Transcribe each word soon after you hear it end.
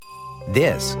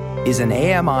This is an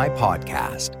AMI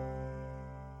podcast.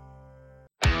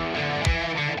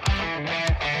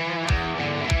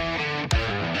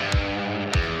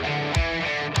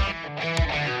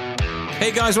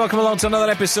 Hey guys, welcome along to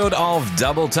another episode of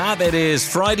Double Tap. It is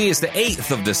Friday, it's the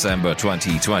 8th of December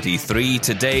 2023.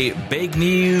 Today, big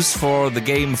news for the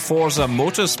game Forza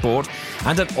Motorsport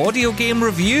and an audio game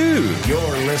review.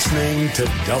 You're listening to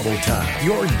Double Tap,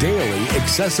 your daily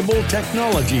accessible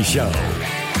technology show.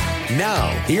 Now,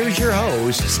 here's your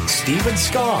hosts, Stephen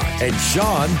Scott and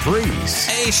Sean Priest.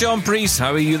 Hey Sean Priest,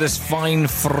 how are you this fine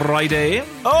Friday?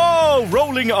 Oh,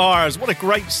 rolling R's. What a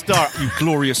great start, you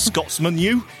glorious Scotsman,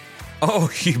 you.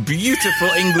 Oh, you beautiful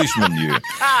Englishman, you.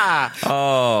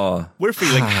 Oh. We're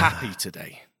feeling happy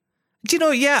today. Do you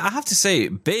know, yeah, I have to say,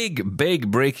 big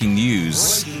breaking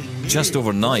news just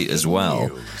overnight as well,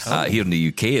 here in the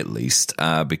UK at least,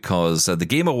 because the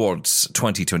Game Awards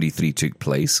 2023 took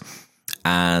place.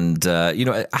 And,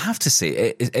 I have to say,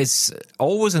 it's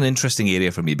always an interesting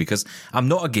area for me because I'm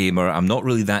not a gamer. I'm not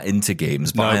really that into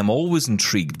games, but I am always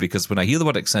intrigued because when I hear the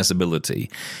word accessibility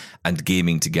and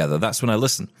gaming together, that's when I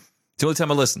listen. It's the only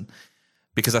time I listen.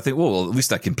 Because I think, well, at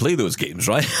least I can play those games,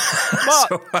 right?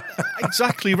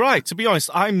 Exactly right. To be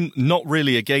honest, I'm not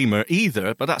really a gamer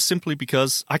either, but that's simply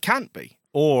because I can't be.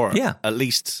 Or at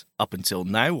least up until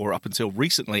now or up until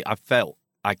recently, I felt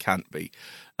I can't be.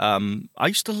 I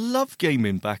used to love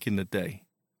gaming back in the day.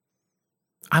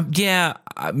 I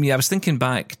was thinking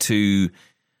back to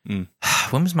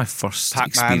when was my first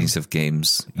experience of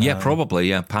games?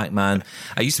 Probably, Pac-Man.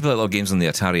 I used to play a lot of games on the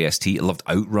Atari ST. I loved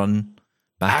Outrun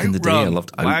back in the day. I loved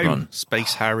Outrun. Wow.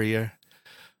 Space Harrier.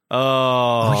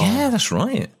 Oh, yeah, that's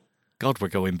right. God, we're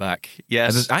going back.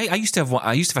 Yes. I used to have a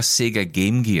Sega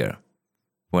Game Gear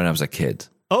when I was a kid.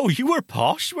 Oh, you were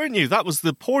posh, weren't you? That was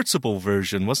the portable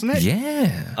version, wasn't it?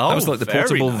 Yeah. That was like the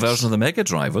portable version of the Mega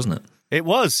Drive, wasn't it? It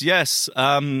was, yes.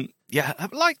 I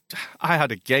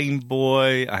had a Game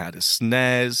Boy, I had a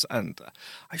SNES, and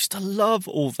I used to love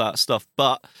all that stuff.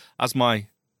 But as my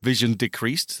vision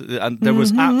decreased, and there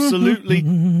was absolutely,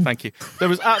 thank you, there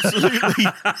was absolutely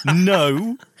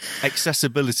no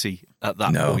accessibility at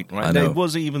that point, right? It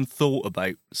wasn't even thought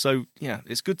about. So, yeah,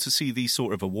 it's good to see these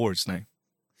sort of awards now.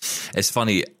 It's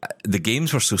funny, the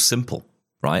games were so simple,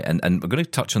 right? And we're going to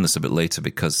touch on this a bit later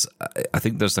because I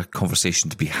think there's a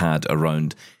conversation to be had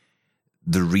around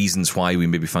the reasons why we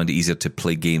maybe found it easier to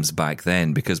play games back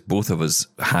then, because both of us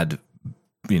had,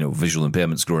 visual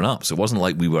impairments growing up. So it wasn't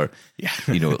like we were,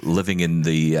 living in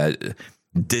the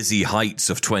dizzy heights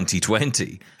of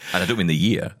 2020. And I don't mean the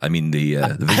year, I mean the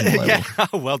vision level. Yeah,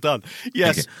 well done.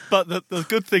 Yes, okay. But the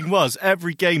good thing was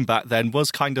every game back then was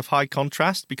kind of high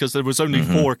contrast because there was only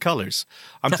four colours.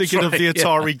 I'm thinking of the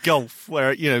Atari Golf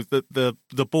where,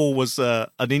 the ball was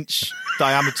an inch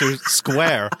diameter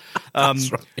square.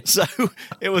 That's right. So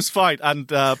it was fine. And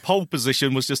pole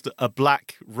position was just a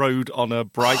black road on a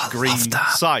bright green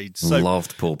side. So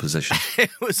loved pole position.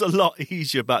 It was a lot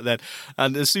easier back then.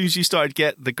 And as soon as you started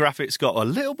the graphics got a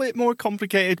little bit more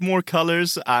complicated, more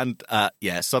colours, and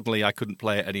suddenly I couldn't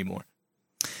play it anymore.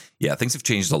 Yeah, things have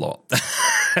changed a lot.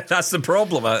 That's the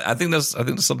problem. I think there's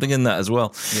something in that as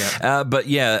well.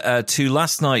 Yeah. To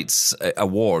last night's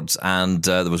awards, and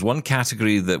there was one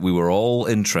category that we were all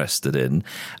interested in,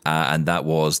 and that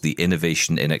was the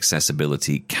Innovation in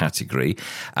Accessibility category.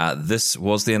 This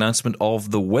was the announcement of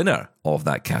the winner of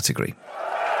that category.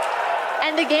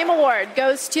 And the Game Award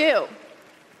goes to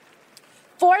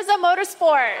Forza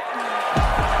Motorsport.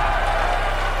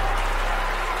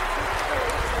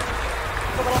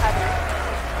 A little heavier.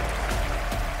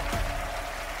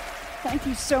 Thank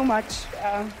you so much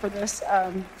for this.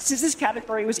 Since this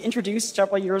category was introduced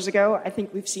several years ago, I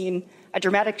think we've seen a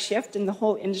dramatic shift in the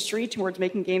whole industry towards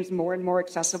making games more and more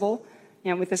accessible.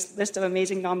 And with this list of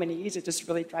amazing nominees, it just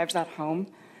really drives that home.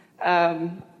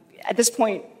 At this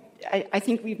point, I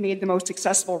think we've made the most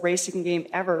accessible racing game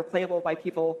ever playable by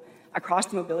people across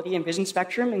the mobility and vision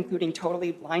spectrum, including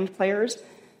totally blind players.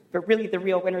 But really, the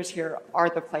real winners here are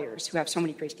the players who have so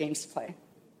many great games to play.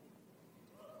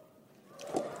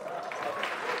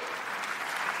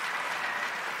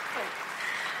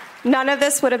 None of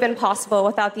this would have been possible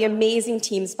without the amazing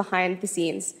teams behind the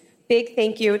scenes. Big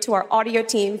thank you to our audio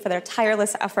team for their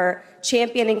tireless effort,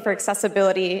 championing for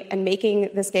accessibility and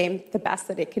making this game the best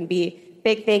that it can be.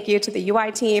 Big thank you to the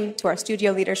UI team, to our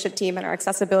studio leadership team, and our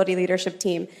accessibility leadership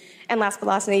team. And last but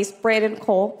not least, Brandon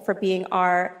Cole for being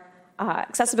our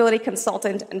accessibility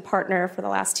consultant and partner for the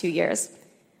last 2 years.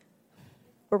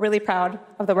 We're really proud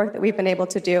of the work that we've been able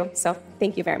to do, so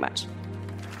thank you very much.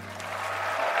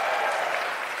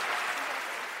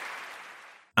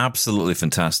 absolutely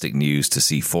fantastic news to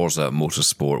see Forza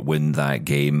Motorsport win that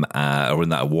game, or win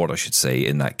that award, I should say,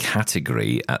 in that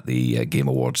category at the Game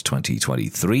Awards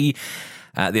 2023.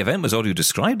 The event was audio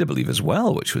described, I believe, as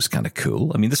well, which was kind of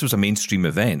cool. I mean, this was a mainstream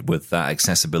event with that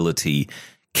accessibility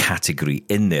category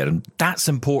in there, and that's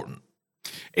important.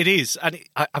 It is, and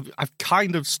I'm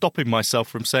kind of stopping myself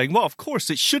from saying, well, of course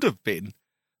it should have been,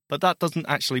 but that doesn't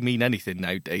actually mean anything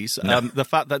nowadays. No. The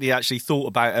fact that they actually thought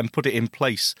about it and put it in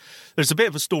place. There's a bit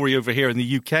of a story over here in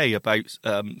the UK about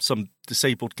some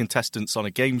disabled contestants on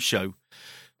a game show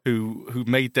who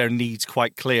made their needs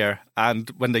quite clear, and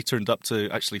when they turned up to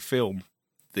actually film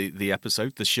the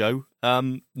episode, the show,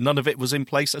 none of it was in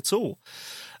place at all.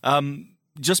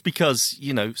 Just because,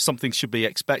 something should be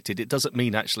expected, it doesn't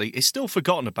mean actually it's still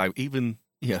forgotten about. Even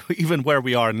where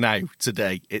we are now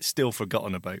today, it's still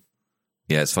forgotten about.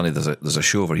 Yeah, it's funny. There's a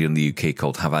show over here in the UK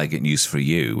called Have I Got News for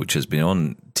You, which has been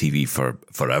on TV for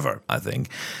forever, I think.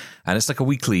 And it's like a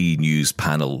weekly news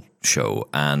panel show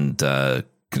and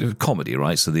comedy,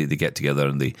 right? So they get together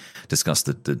and they discuss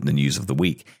the news of the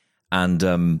week.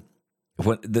 And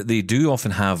they do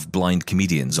often have blind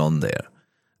comedians on there.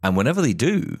 And whenever they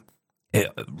do, it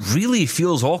really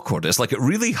feels awkward. It's like it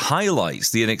really highlights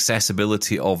the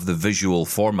inaccessibility of the visual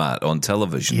format on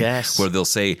television. Yes. Where they'll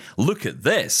say, look at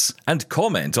this, and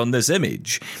comment on this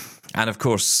image. And of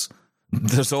course,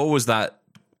 there's always that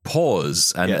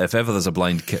pause. And if ever there's a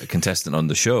blind contestant on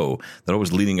the show, they're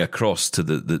always leaning across to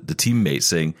the teammate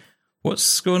saying,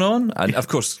 what's going on? And of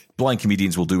course, blind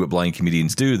comedians will do what blind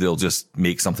comedians do. They'll just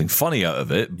make something funny out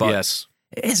of it. But yes.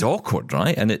 It is awkward,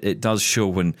 right? And it does show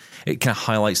when it kind of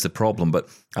highlights the problem. But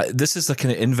this is the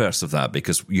kind of inverse of that,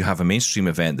 because you have a mainstream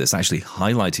event that's actually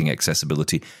highlighting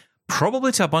accessibility,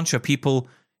 probably to a bunch of people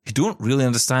who don't really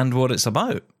understand what it's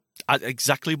about.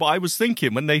 Exactly what I was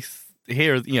thinking when they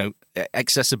hear,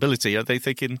 accessibility. Are they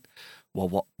thinking,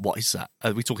 well, what is that?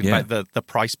 Are we talking about the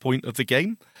price point of the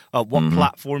game? What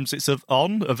platforms it's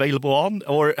available on?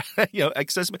 Or,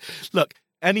 accessibility? Look,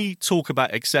 any talk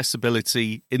about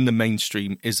accessibility in the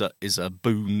mainstream is a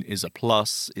boon, is a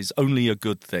plus, is only a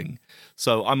good thing.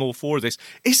 So I'm all for this.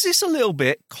 Is this a little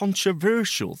bit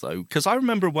controversial, though? Because I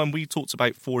remember when we talked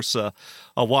about Forza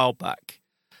a while back,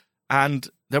 and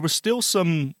there were still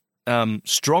some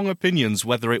strong opinions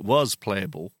whether it was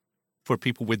playable for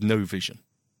people with no vision.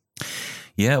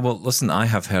 Yeah, well, listen, I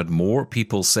have heard more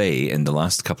people say in the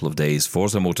last couple of days,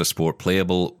 Forza Motorsport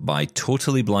playable by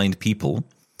totally blind people.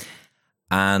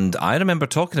 And I remember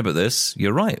talking about this,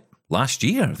 you're right, last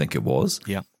year, I think it was.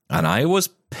 Yeah. And I was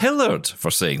pillared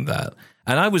for saying that.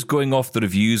 And I was going off the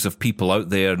reviews of people out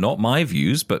there, not my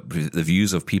views, but the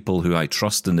views of people who I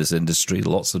trust in this industry,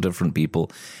 lots of different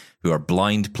people who are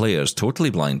blind players, totally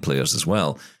blind players as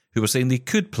well, who were saying they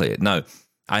could play it. Now,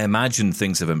 I imagine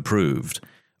things have improved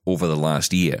over the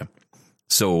last year.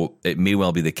 So it may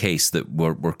well be the case that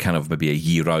we're kind of maybe a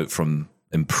year out from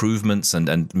improvements,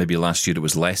 and maybe last year it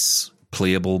was less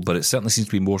playable, but it certainly seems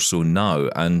to be more so now.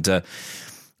 And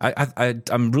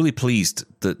I'm really pleased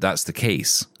that that's the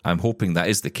case. I'm hoping that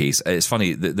is the case. It's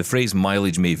funny, the phrase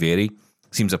mileage may vary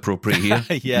seems appropriate here.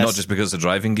 Yes. Not just because it's a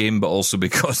driving game, but also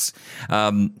because,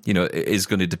 it is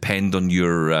going to depend on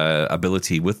your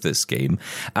ability with this game.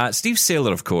 Steve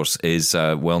Saylor, of course, is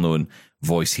a well-known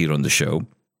voice here on the show.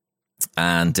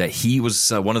 And he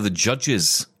was one of the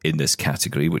judges in this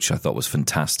category, which I thought was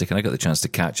fantastic. And I got the chance to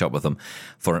catch up with him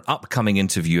for an upcoming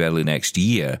interview early next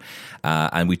year.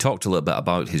 And we talked a little bit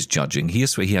about his judging.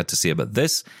 Here's what he had to say about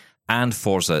this and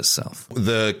Forza itself.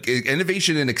 The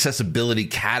innovation and accessibility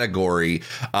category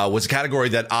was a category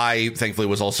that I thankfully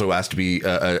was also asked to be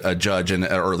a judge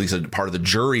or at least a part of the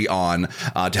jury on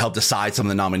to help decide some of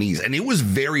the nominees. And it was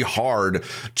very hard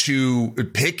to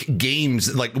pick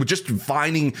games, like just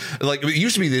finding, like it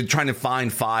used to be trying to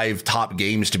find 5 top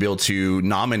games to be able to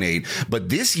nominate. But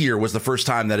this year was the first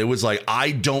time that it was like,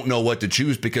 I don't know what to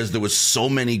choose because there was so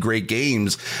many great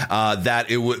games that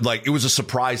it was a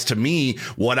surprise to me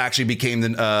what actually became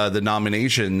the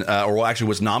nomination or what actually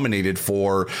was nominated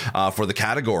for the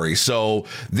category. So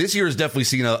this year has definitely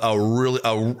seen a really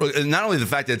not only the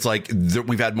fact that it's like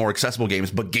we've had more accessible games,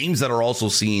 but games that are also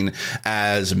seen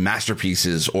as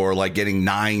masterpieces or like getting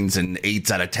 9s and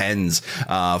 8s out of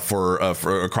 10s for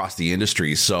across the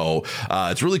industry. So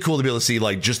it's really cool to be able to see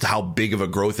like just how big of a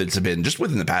growth it's been just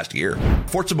within the past year.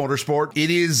 Forza Motorsport, it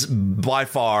is by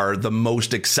far the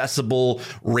most accessible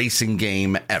racing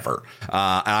game ever.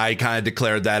 I kind of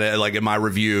declared that like in my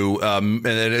review.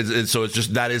 So it's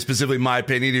just, that is specifically my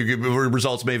opinion.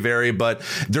 Results may vary, but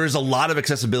there's a lot of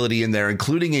accessibility in there,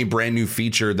 including a brand new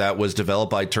feature that was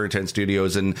developed by Turn 10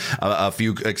 Studios and a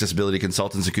few accessibility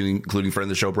consultants, including friend of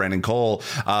the show, Brandon Cole,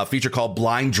 a feature called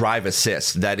Blind Drive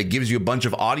Assist, that it gives you a bunch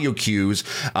of audio cues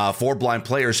for blind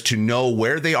players to know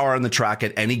where they are on the track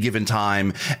at any given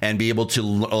time and be able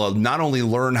to not only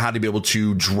learn how to be able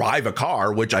to drive a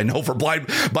car, which I know for blind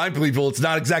people, it's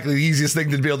not exactly the easiest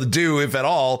thing to be able to do, if at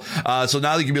all. So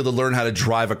now you can be able to learn how to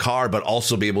drive a car, but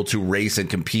also be able to race and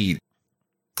compete.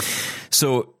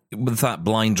 So with that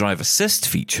blind drive assist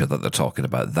feature that they're talking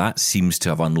about, that seems to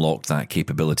have unlocked that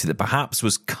capability that perhaps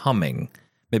was coming.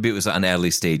 Maybe it was at an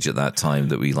early stage at that time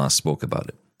that we last spoke about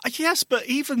it. Yes, but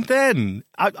even then,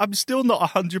 I'm still not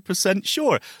 100%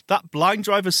 sure. That blind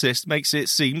drive assist makes it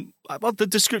seem, well, the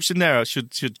description there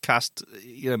should cast,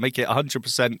 make it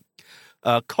 100%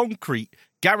 concrete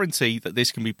guarantee that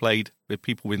this can be played with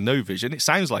people with no vision. It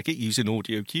sounds like it using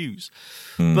audio cues.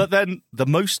 But then the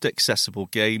most accessible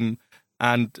game,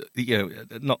 and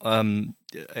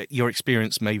your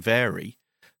experience may vary.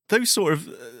 Those sort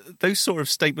of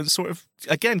statements sort of,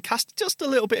 again, cast just a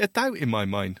little bit of doubt in my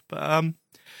mind.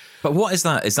 But what is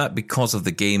that? Is that because of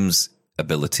the game's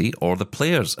ability or the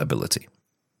player's ability?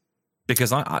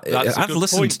 Because I've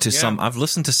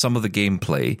listened to some of the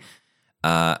gameplay,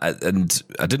 and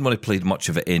I didn't want to play much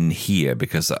of it in here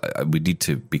because we need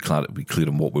to be clear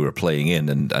on what we were playing in,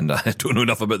 and I don't know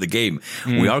enough about the game.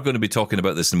 We are going to be talking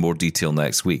about this in more detail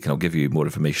next week, and I'll give you more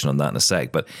information on that in a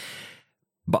sec. But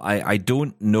I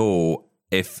don't know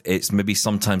if it's maybe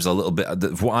sometimes a little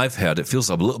bit, what I've heard, it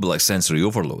feels a little bit like sensory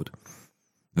overload.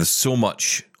 There's so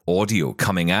much audio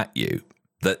coming at you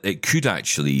that it could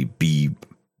actually be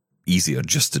easier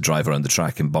just to drive around the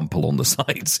track and bump along the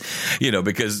sides,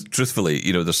 because truthfully,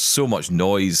 there's so much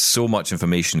noise, so much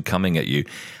information coming at you.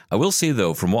 I will say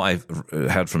though, from what I've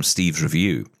heard from Steve's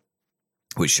review,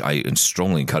 which I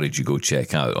strongly encourage you go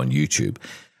check out on YouTube,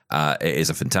 it is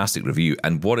a fantastic review.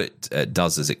 And what it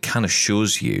does is it kind of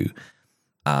shows you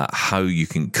how you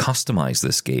can customize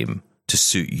this game to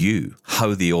suit you,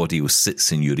 how the audio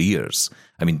sits in your ears.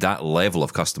 I mean, that level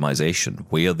of customization,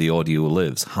 where the audio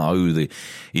lives, how is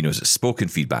it spoken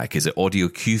feedback? Is it audio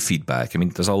cue feedback? I mean,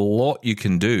 there's a lot you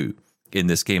can do in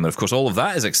this game. And of course, all of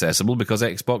that is accessible because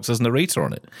Xbox has a narrator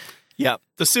on it. Yeah,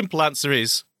 the simple answer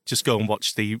is just go and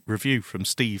watch the review from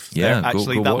Steve. Yeah,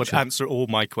 actually, that would answer all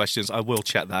my questions. I will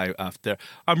check that out after.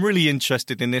 I'm really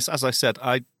interested in this. As I said,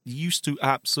 I used to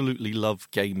absolutely love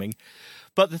gaming.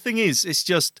 But the thing is, it's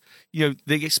just, the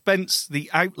expense, the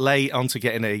outlay onto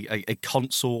getting a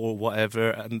console or whatever,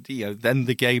 and, then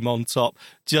the game on top,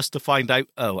 just to find out,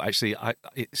 actually,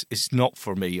 it's not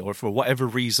for me, or for whatever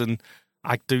reason,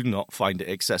 I do not find it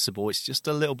accessible. It's just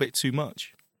a little bit too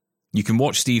much. You can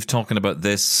watch Steve talking about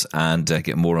this and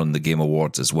get more on the Game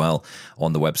Awards as well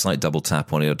on the website,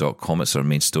 doubletaponair.com. It's our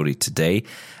main story today.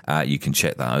 You can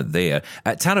check that out there.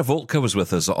 Tara Volka was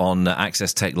with us on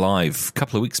Access Tech Live a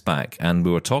couple of weeks back, and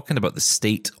we were talking about the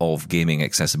state of gaming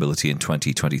accessibility in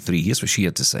 2023. Here's what she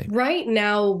had to say. Right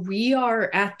now, we are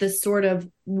at this sort of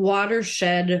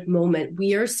watershed moment.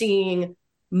 We are seeing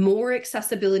more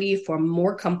accessibility for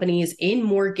more companies in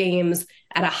more games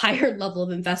at a higher level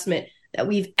of investment that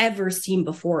we've ever seen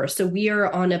before. So we are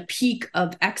on a peak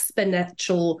of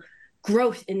exponential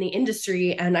growth in the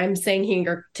industry. And I'm saying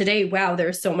here today, wow,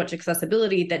 there's so much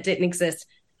accessibility that didn't exist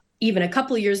even a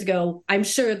couple of years ago. I'm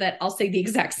sure that I'll say the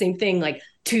exact same thing like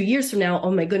 2 years from now.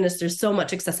 Oh my goodness, there's so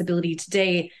much accessibility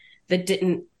today that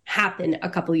didn't happen a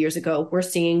couple of years ago. We're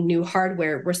seeing new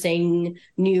hardware. We're seeing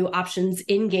new options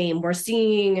in game. We're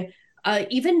seeing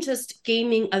even just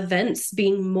gaming events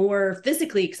being more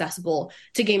physically accessible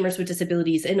to gamers with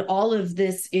disabilities. And all of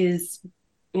this is,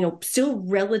 still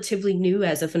relatively new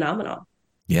as a phenomenon.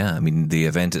 Yeah, I mean, the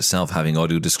event itself having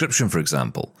audio description, for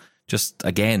example, just,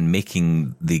 again,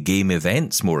 making the game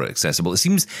events more accessible. It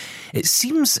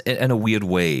seems in a weird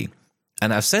way,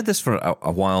 and I've said this for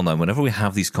a while now, whenever we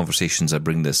have these conversations, I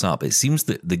bring this up. It seems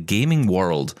that the gaming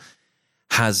world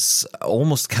has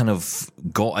almost kind of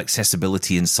got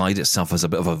accessibility inside itself as a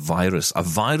bit of a virus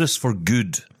for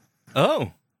good.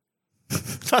 Oh,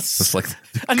 that's like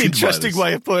an interesting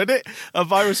way of putting it. A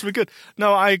virus for good.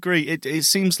 No, I agree. It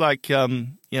seems like,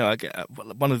 one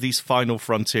of these final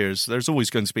frontiers, there's always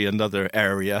going to be another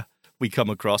area we come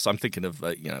across. I'm thinking of,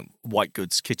 white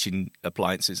goods, kitchen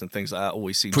appliances and things like that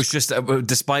always seems...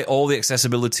 Despite all the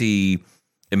accessibility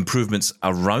improvements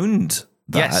around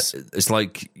that. Yes. It's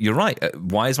like, you're right.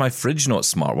 Why is my fridge not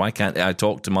smart? Why can't I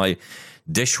talk to my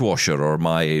dishwasher or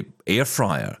my air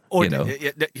fryer? Or, you know?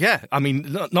 Yeah, I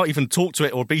mean, not even talk to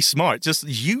it or be smart. Just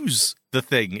use the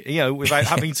thing, without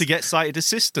having to get sighted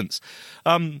assistance.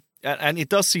 And it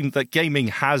does seem that gaming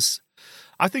has...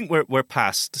 I think we're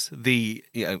past the,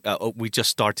 we just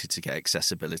started to get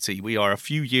accessibility. We are a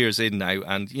few years in now,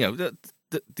 and,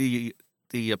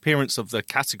 the appearance of the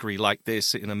category like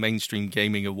this in a mainstream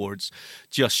gaming awards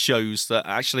just shows that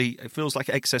actually it feels like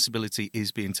accessibility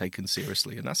is being taken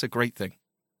seriously, and that's a great thing.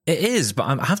 It is,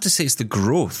 but I have to say it's the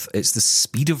growth. It's the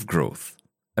speed of growth.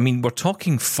 I mean, we're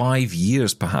talking 5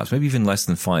 years, perhaps, maybe even less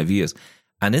than 5 years.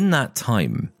 And in that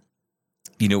time,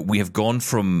 we have gone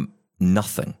from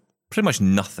nothing, pretty much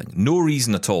nothing, no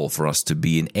reason at all for us to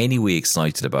be in any way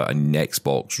excited about an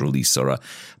Xbox release or a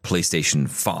PlayStation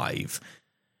 5,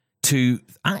 to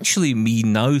actually me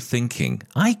now thinking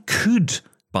I could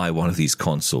buy one of these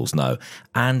consoles now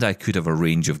and I could have a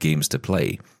range of games to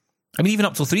play. I mean, even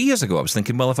up till 3 years ago, I was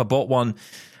thinking, well, if I bought one,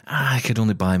 I could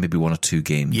only buy maybe 1 or 2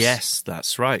 games. Yes,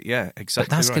 that's right. Yeah, exactly.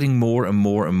 But that's right. getting more and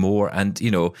more and more. And,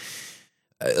 it'll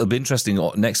be interesting.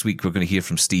 Next week, we're going to hear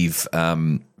from Steve.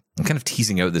 I'm kind of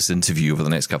teasing out this interview over the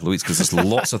next couple of weeks because there's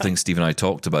lots of things Steve and I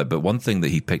talked about. But one thing that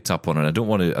he picked up on, and I don't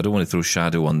want to throw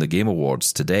shadow on the Game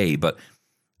Awards today, but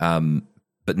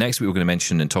next week we're going to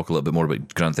mention and talk a little bit more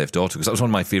about Grand Theft Auto, because that was one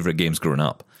of my favourite games growing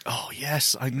up. Oh,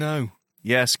 yes, I know.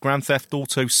 Yes, Grand Theft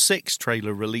Auto 6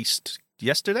 trailer released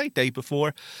yesterday, day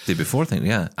before. Day before, I think,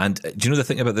 yeah. And do you know the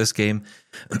thing about this game?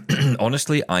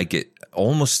 Honestly, I get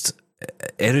almost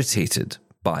irritated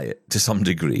by it to some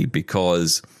degree,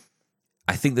 because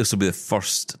I think this will be the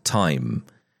first time,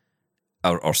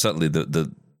 or certainly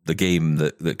the game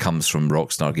that comes from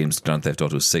Rockstar Games, Grand Theft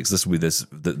Auto 6, this will be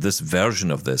this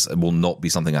version of this. It will not be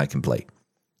something I can play.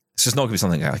 It's just not going to be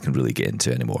something I can really get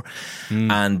into anymore.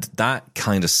 And that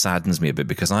kind of saddens me a bit,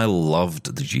 because I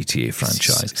loved the GTA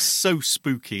franchise. It's so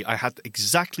spooky. I had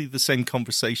exactly the same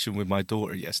conversation with my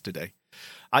daughter yesterday.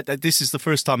 This is the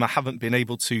first time I haven't been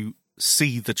able to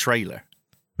see the trailer.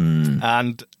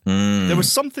 And there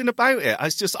was something about it.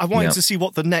 I wanted to see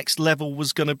what the next level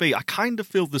was going to be. I kind of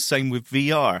feel the same with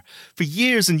VR. For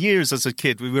years and years as a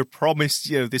kid, we were promised,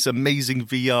 this amazing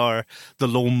VR, The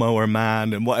Lawnmower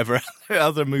Man and whatever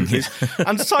other movies.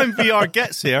 And the time VR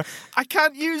gets here, I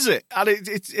can't use it. And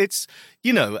it's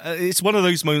one of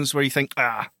those moments where you think,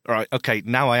 right, okay,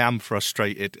 now I am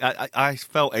frustrated. I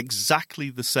felt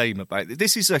exactly the same about it.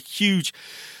 This is a huge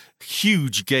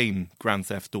game, Grand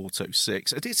Theft Auto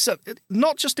 6. It's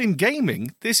not just in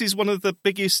gaming. This is one of the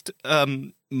biggest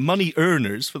money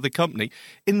earners for the company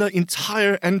in the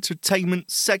entire entertainment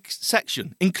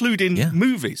section, including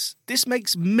movies. This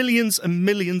makes millions and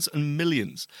millions and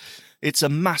millions. It's a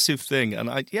massive thing. And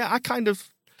I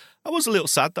was a little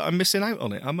sad that I'm missing out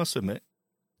on it, I must admit.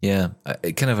 Yeah,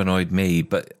 it kind of annoyed me.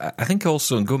 But I think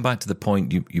also, and going back to the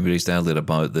point you raised earlier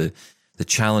about the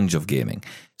challenge of gaming.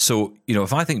 So,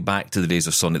 if I think back to the days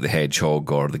of Sonic the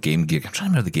Hedgehog or the Game Gear, I'm trying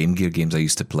to remember the Game Gear games I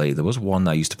used to play. There was one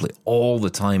I used to play all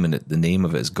the time, and the name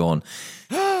of it is gone.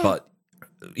 But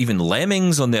even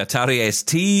Lemmings on the Atari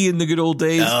ST in the good old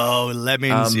days. Oh,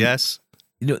 Lemmings, yes.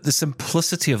 The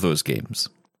simplicity of those games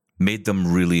made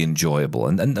them really enjoyable.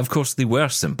 And of course, they were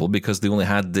simple because they only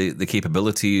had the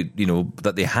capability,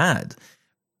 that they had.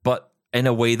 But in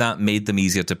a way that made them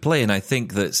easier to play. And I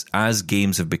think that as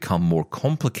games have become more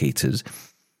complicated,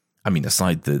 I mean,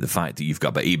 aside the fact that you've got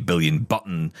about 8 billion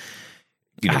button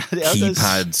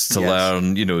keypads to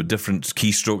learn, different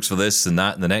keystrokes for this and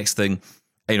that and the next thing,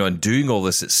 and doing all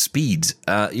this at speed,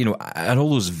 and all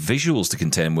those visuals to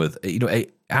contend with,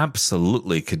 it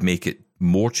absolutely could make it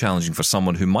more challenging for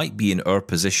someone who might be in our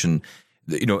position.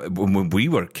 When we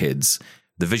were kids,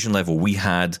 the vision level we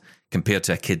had compared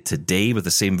to a kid today with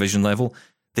the same vision level,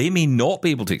 they may not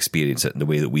be able to experience it in the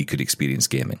way that we could experience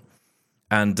gaming.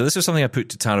 And this is something I put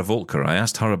to Tara Volker. I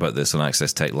asked her about this on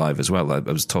Access Tech Live as well. I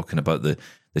was talking about the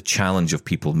challenge of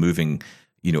people moving,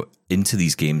 into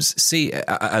these games, say at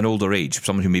an older age,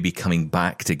 someone who may be coming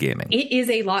back to gaming. It is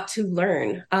a lot to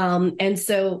learn. And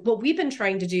so what we've been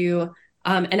trying to do,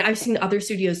 and I've seen other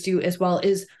studios do as well,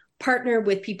 is partner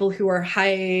with people who are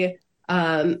high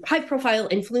profile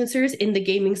influencers in the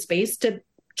gaming space to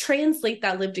translate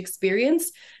that lived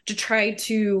experience to try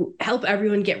to help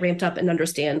everyone get ramped up and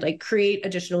understand, like create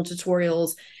additional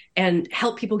tutorials and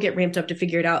help people get ramped up to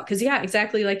figure it out. Because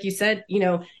exactly like you said,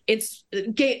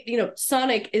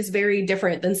 Sonic is very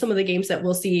different than some of the games that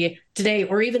we'll see today,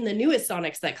 or even the newest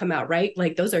Sonics that come out, right?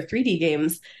 Like those are 3D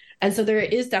games. And so there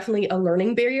is definitely a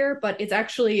learning barrier, but it's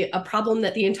actually a problem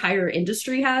that the entire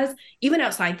industry has, even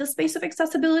outside the space of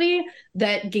accessibility,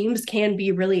 that games can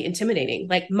be really intimidating.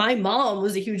 Like my mom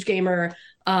was a huge gamer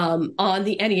on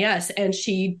the NES, and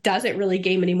she doesn't really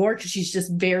game anymore because she's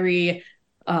just very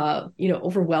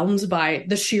overwhelmed by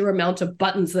the sheer amount of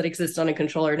buttons that exist on a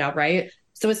controller now, right?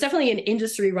 So it's definitely an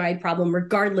industry-wide problem,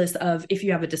 regardless of if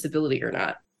you have a disability or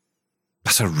not.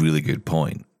 That's a really good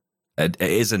point. It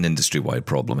is an industry-wide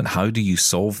problem, and how do you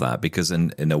solve that? Because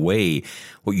in a way,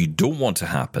 what you don't want to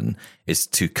happen is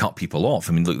to cut people off.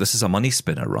 I mean, look, this is a money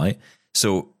spinner, right?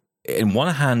 So in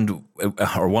one hand,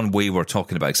 or one way, we're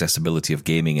talking about accessibility of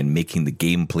gaming and making the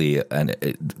gameplay and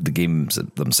the games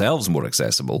themselves more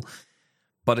accessible,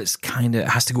 but it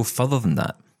has to go further than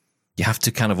that. You have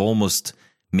to kind of almost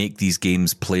make these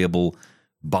games playable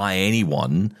by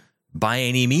anyone, by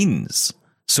any means.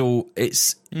 So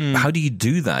it's how do you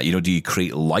do that? Do you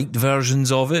create light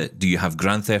versions of it? Do you have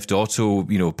Grand Theft Auto,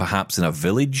 perhaps in a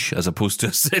village as opposed to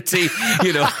a city?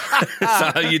 Is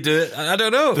that how you do it? I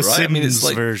don't know. The right? Sims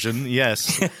version,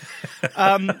 yes.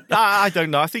 I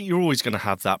don't know. I think you're always going to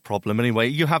have that problem anyway.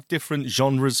 You have different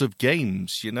genres of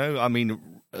games,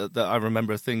 I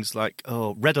remember things like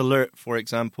Red Alert, for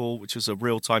example, which was a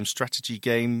real-time strategy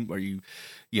game where you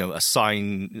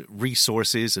assign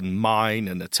resources and mine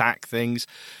and attack things.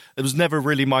 It was never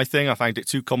really my thing. I found it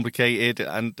too complicated,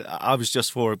 and I was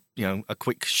just for a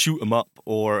quick shoot 'em up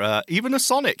or even a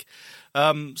Sonic.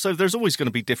 So there's always going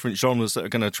to be different genres that are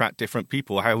going to attract different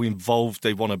people, how involved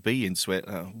they want to be into it.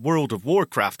 World of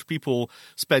Warcraft, people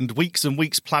spend weeks and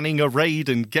weeks planning a raid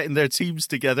and getting their teams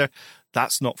together.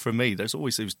 That's not for me. There's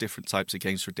always those different types of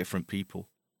games for different people.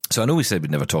 So I know we said we'd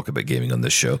never talk about gaming on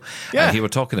this show. Yeah. And here we're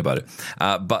talking about it.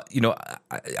 But,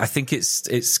 I think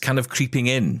it's kind of creeping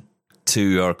in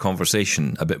to our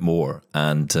conversation a bit more.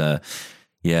 And,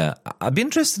 I'd be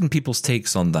interested in people's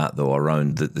takes on that, though,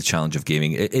 around the challenge of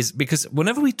gaming. It is because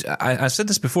whenever I've said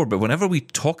this before, but whenever we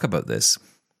talk about this,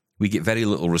 we get very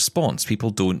little response.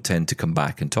 People don't tend to come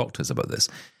back and talk to us about this.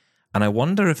 And I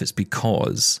wonder if it's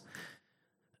because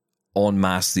en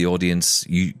masse, the audience,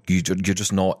 you're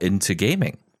just not into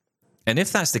gaming. And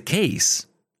if that's the case,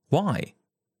 why?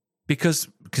 Because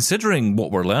considering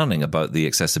what we're learning about the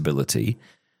accessibility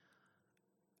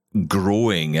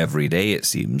growing every day, it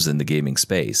seems, in the gaming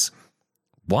space,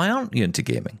 why aren't you into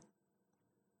gaming?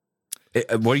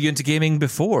 Were you into gaming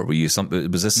before?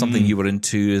 Was this something you were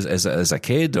into as a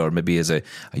kid, or maybe as a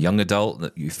young adult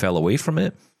that you fell away from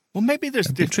it? Well, maybe there's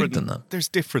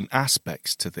different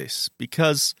aspects to this,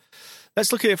 because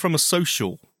let's look at it from a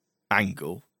social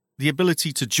angle. The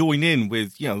ability to join in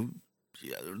with,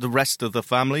 the rest of the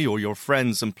family or your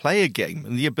friends and play a game,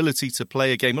 and the ability to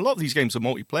play a game. A lot of these games are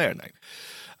multiplayer now.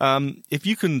 If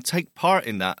you can take part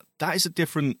in that is a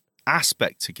different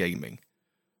aspect to gaming.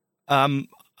 I'm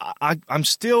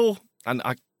still,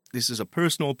 this is a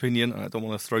personal opinion, and I don't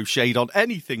want to throw shade on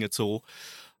anything at all.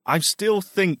 I still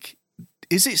think,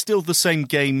 is it still the same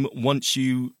game once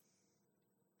you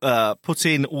put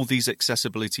in all these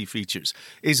accessibility features?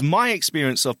 Is my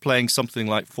experience of playing something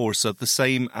like Forza the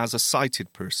same as a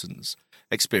sighted person's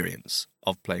experience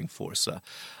of playing Forza?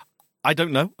 I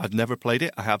don't know. I've never played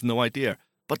it. I have no idea.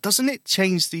 But doesn't it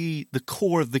change the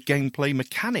core of the gameplay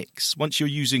mechanics once you're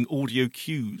using audio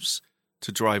cues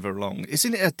to drive along?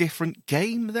 Isn't it a different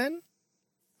game then?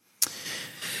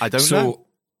 I don't know.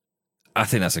 I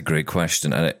think that's a great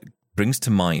question, and it brings to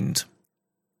mind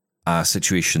a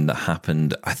situation that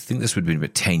happened, I think this would have been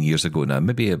about 10 years ago now,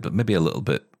 maybe a little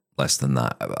bit less than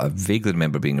that. I vaguely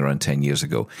remember being around 10 years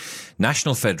ago.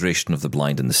 National Federation of the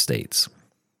Blind in the States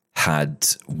had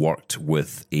worked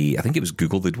with I think it was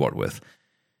Google they'd worked with.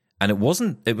 And it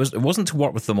wasn't to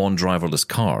work with them on driverless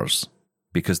cars,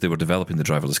 because they were developing the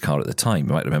driverless car at the time.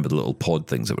 You might remember the little pod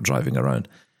things that were driving around.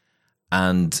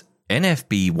 And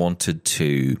NFB wanted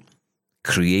to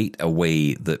create a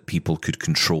way that people could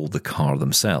control the car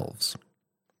themselves.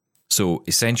 So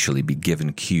essentially be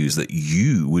given cues that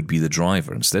you would be the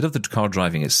driver. Instead of the car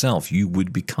driving itself, you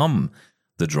would become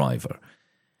the driver.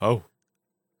 Oh.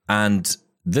 And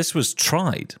this was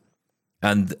tried.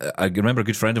 And I remember a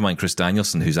good friend of mine, Chris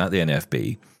Danielson, who's at the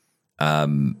NFB,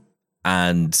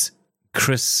 and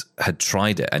Chris had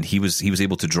tried it, and he was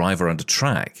able to drive around a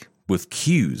track with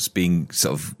cues being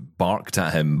sort of barked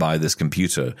at him by this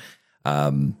computer.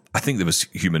 I think there was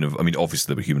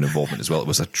obviously there was human involvement as well. It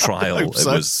was a trial. It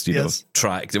was,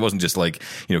 tracked. It wasn't just like,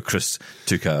 Chris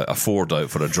took a Ford out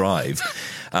for a drive.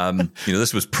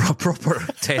 This was proper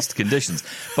test conditions.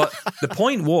 But the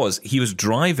point was, he was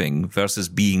driving versus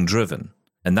being driven.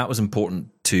 And that was important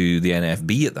to the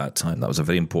NFB at that time. That was a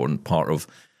very important part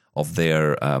of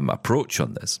their approach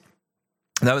on this.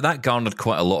 Now, that garnered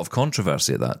quite a lot of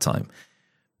controversy at that time,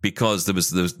 because there was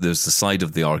the side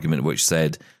of the argument which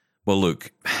said, well,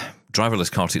 look,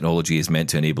 driverless car technology is meant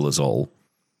to enable us all,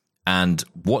 and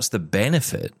what's the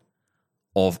benefit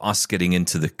of us getting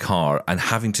into the car and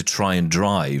having to try and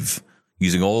drive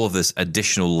using all of this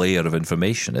additional layer of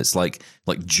information? It's like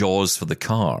Jaws for the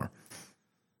car.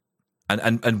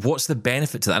 And what's the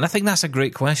benefit to that? And I think that's a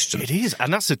great question. It is,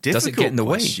 and that's a difficult Does it get in the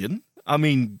question. way? I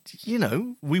mean,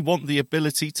 we want the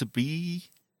ability to be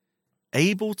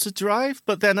able to drive,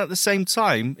 but then at the same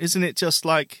time, isn't it just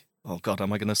like, oh God,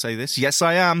 am I going to say this? Yes,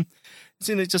 I am.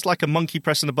 Isn't it just like a monkey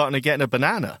pressing a button and getting a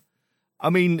banana? I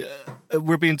mean,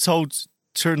 we're being told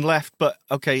turn left, but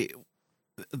okay,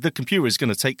 the computer is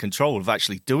going to take control of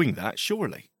actually doing that,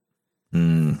 surely.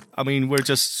 I mean, we're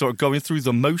just sort of going through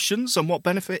the motions, and what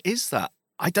benefit is that?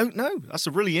 I don't know. That's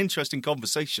a really interesting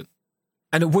conversation.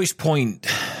 And at which point,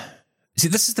 see,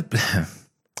 this is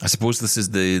I suppose this is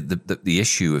the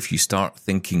issue. If you start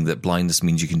thinking that blindness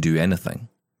means you can do anything,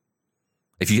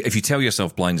 if you tell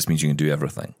yourself blindness means you can do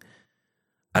everything,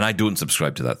 and I don't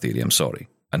subscribe to that theory, I'm sorry.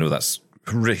 I know that's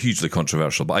hugely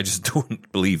controversial, but I just don't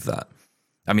believe that.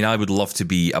 I mean, I would love to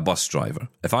be a bus driver.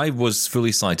 If I was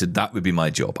fully sighted, that would be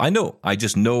my job. I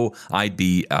just know I'd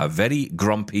be a very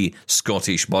grumpy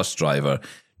Scottish bus driver,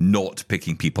 not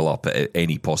picking people up at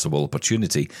any possible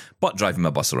opportunity, but driving my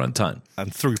bus around town.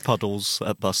 And through puddles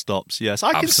at bus stops, yes.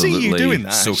 I Absolutely. can see you doing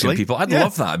that, Soaking actually. people. I'd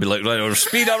love that. I'd be like, right,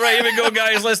 speed up, right, here we go,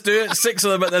 guys, let's do it. 6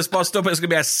 of them at this bus stop. It's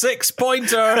going to be a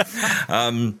 6-pointer.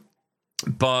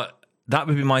 But that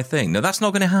would be my thing. Now, that's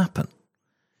not going to happen.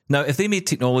 Now, if they made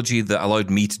technology that allowed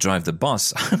me to drive the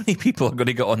bus, how many people are going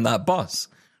to get on that bus,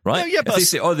 right? Yeah, if they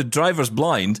say, oh, the driver's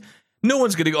blind, no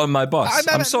one's going to get on my bus.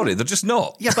 I'm sorry, they're just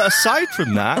not. Yeah, but aside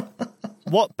from that,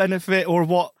 what benefit or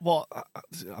what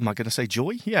am I going to say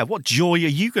joy? Yeah, what joy are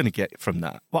you going to get from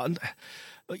that? What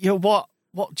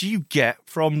do you get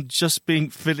from just being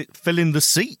filling the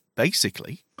seat,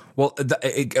 basically? Well,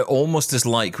 it almost is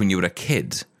like when you were a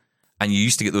kid and you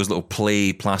used to get those little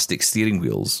play plastic steering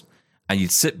wheels, and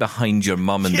you'd sit behind your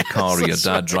mum in the car or your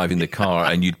dad driving the car,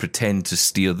 and you'd pretend to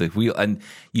steer the wheel. And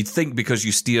you'd think because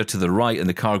you steer to the right and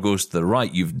the car goes to the right,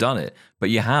 you've done it. But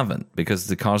you haven't, because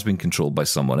the car's been controlled by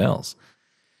someone else.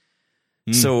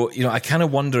 So, I kind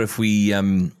of wonder if we...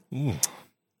 I'm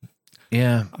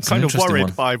kind of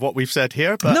worried by what we've said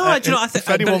here. But no, if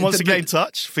anyone wants to get in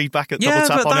touch, feedback at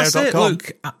doubletaponair.com.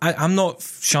 Look, I'm not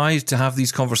shy to have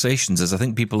these conversations, as I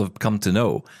think people have come to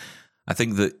know. I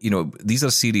think that, these are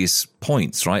serious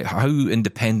points, right? How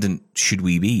independent should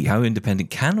we be? How independent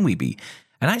can we be?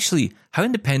 And actually, how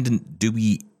independent do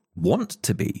we want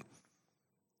to be?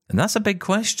 And that's a big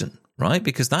question, right?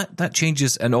 Because that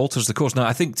changes and alters the course. Now,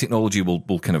 I think technology will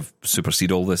kind of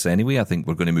supersede all this anyway. I think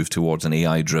we're going to move towards an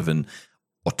AI-driven,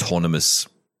 autonomous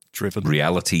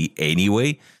reality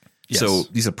anyway. Yes. So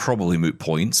these are probably moot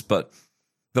points, but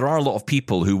there are a lot of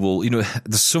people who will,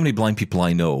 there's so many blind people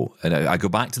I know. And I go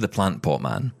back to the plant pot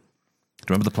man. Do you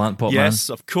remember the plant pot man? Yes,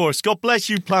 of course. God bless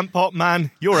you, plant pot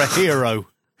man. You're a hero.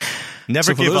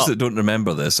 Never give up. For those that don't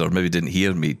remember this, or maybe didn't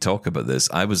hear me talk about this,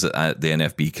 I was at the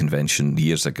NFB convention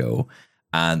years ago,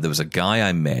 and there was a guy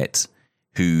I met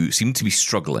who seemed to be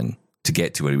struggling to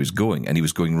get to where he was going. And he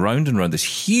was going round and round this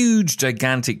huge,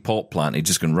 gigantic pot plant. He'd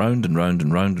just gone round and round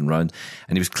and round and round,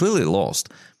 and he was clearly lost.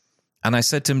 And I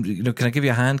said to him, can I give you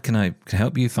a hand? Can I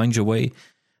help you find your way?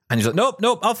 And he's like,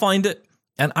 nope, I'll find it.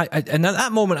 And and at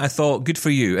that moment I thought, good for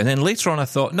you. And then later on I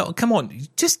thought, no, come on,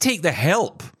 just take the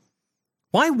help.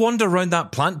 Why wander around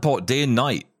that plant pot day and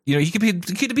night? He could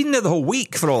have been there the whole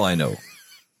week for all I know.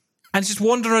 And just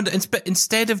wander around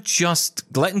instead of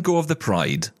just letting go of the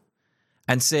pride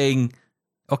and saying,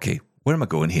 okay, where am I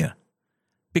going here?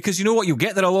 Because you know what? You'll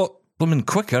get there a lot blooming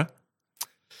quicker.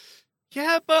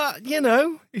 Yeah, but,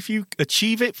 if you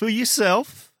achieve it for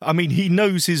yourself, I mean, he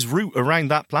knows his route around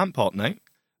that plant pot now.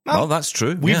 Well, that's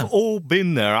true. We've all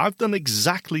been there. I've done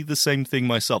exactly the same thing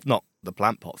myself. Not the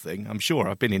plant pot thing, I'm sure.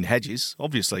 I've been in hedges,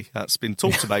 obviously. That's been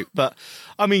talked about. But,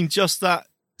 I mean, just that.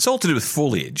 It's all to do with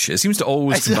foliage. It seems to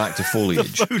always come back to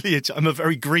foliage. The foliage. I'm a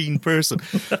very green person.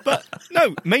 But,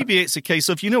 no, maybe it's a case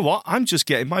of, you know what? I'm just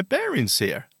getting my bearings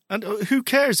here. And who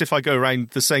cares if I go around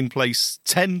the same place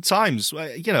 10 times?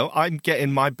 I'm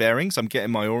getting my bearings, I'm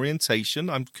getting my orientation,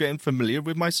 I'm getting familiar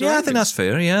with my surroundings. Yeah, I think that's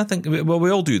fair. Yeah, I think,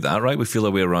 we all do that, right? We feel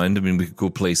our way around. I mean, we go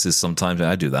places sometimes.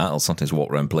 I do that. I'll sometimes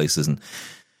walk around places and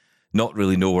not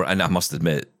really know where. And I must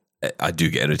admit, I do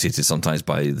get irritated sometimes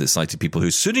by the sighted people who,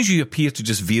 as soon as you appear to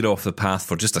just veer off the path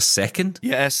for just a second,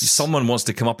 yes, someone wants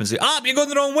to come up and say, you're going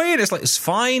the wrong way. And it's like, it's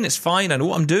fine, I know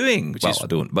what I'm doing. Well, I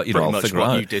don't, but I'll figure it out.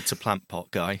 What you did to plant pot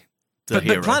guy. the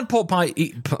hero. But Plant Pot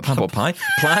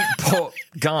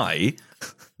Guy.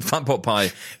 Plant Pot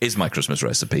Pie is my Christmas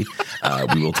recipe.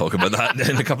 We will talk about that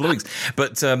in a couple of weeks.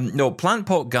 But no, Plant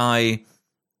Pot Guy,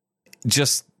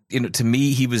 just, to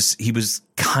me, he was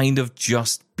kind of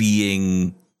just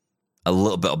being a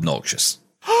little bit obnoxious.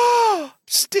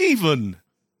 Stephen,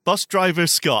 bus driver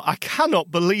Scott, I cannot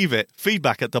believe it.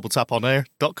 Feedback at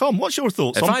doubletaponair.com. What's your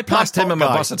thoughts if on I passed him in my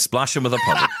Guy? bus, I'd splash him with a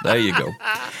puddle. There you go.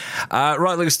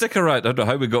 Right, look, stick around. I don't know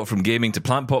how we got from gaming to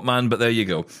Plant Pot Man, but there you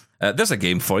go. There's a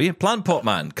game for you. Plant Pot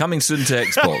Man, coming soon to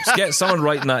Xbox. Get someone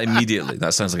writing that immediately.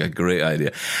 That sounds like a great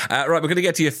idea. Right, we're going to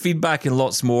get to your feedback and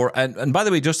lots more. And by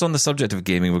the way, just on the subject of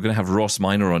gaming, we're going to have Ross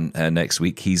Minor on next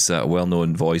week. He's a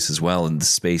well-known voice as well in the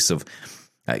space of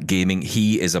gaming.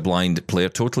 He is a blind player,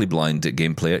 totally blind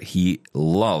game player. He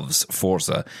loves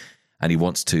Forza, and he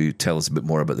wants to tell us a bit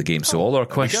more about the game. So all our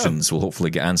questions will hopefully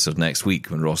get answered next week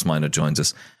when Ross Minor joins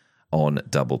us on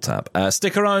Double Tap.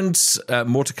 Stick around,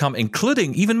 more to come,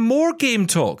 including even more game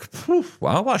talk. Whew,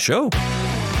 wow, what a show.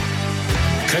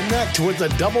 Connect with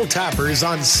the Double Tappers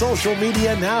on social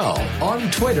media now. On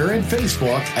Twitter and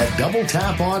Facebook at Double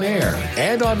Tap On Air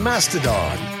and on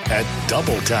Mastodon at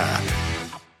Double Tap.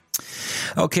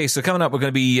 Okay, so coming up, we're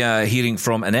going to be hearing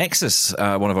from Anexis,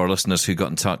 one of our listeners who got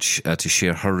in touch to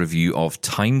share her review of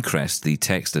TimeCrest, the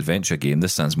text adventure game.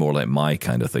 This sounds more like my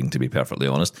kind of thing, to be perfectly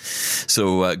honest.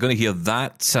 So going to hear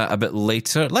that a bit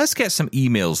later. Let's get some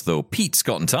emails, though. Pete's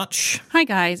got in touch. Hi,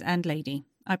 guys and lady.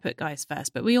 I put guys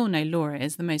first, but we all know Laura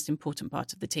is the most important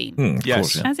part of the team. Of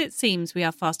course, yeah. As it seems, we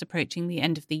are fast approaching the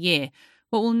end of the year,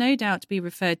 what will no doubt be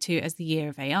referred to as the year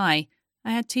of AI.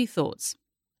 I had two thoughts.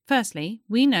 Firstly,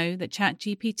 we know that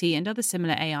ChatGPT and other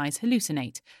similar AIs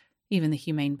hallucinate. Even the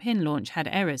Humane Pin launch had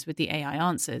errors with the AI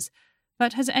answers.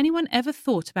 But has anyone ever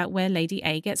thought about where Lady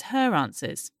A gets her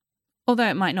answers? Although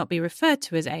it might not be referred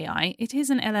to as AI, it is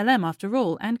an LLM after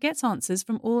all and gets answers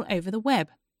from all over the web.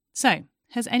 So,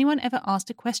 has anyone ever asked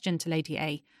a question to Lady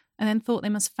A and then thought they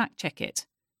must fact-check it?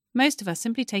 Most of us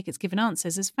simply take its given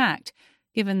answers as fact,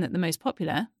 given that the most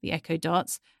popular, the Echo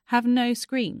Dots, have no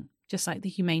screen. Just like the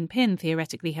Humane Pin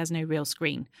theoretically has no real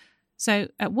screen. So,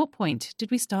 at what point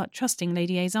did we start trusting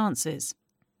Lady A's answers?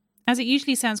 As it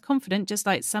usually sounds confident, just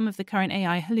like some of the current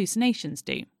AI hallucinations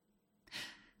do.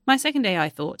 My second AI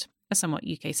thought, a somewhat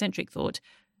UK-centric thought,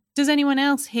 does anyone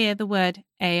else hear the word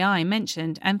AI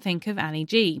mentioned and think of Ali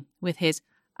G, with his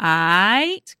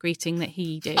aight greeting that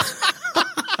he did?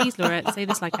 Please, Laura, say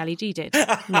this like Ali G did.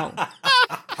 Lol.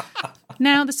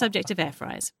 Now, the subject of air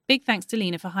fryers. Big thanks to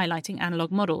Lena for highlighting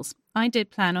analog models. I did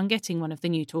plan on getting one of the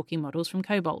new talking models from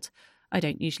Cobalt. I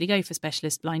don't usually go for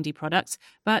specialist blindy products,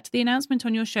 but the announcement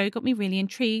on your show got me really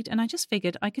intrigued, and I just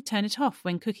figured I could turn it off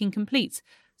when cooking completes,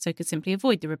 so could simply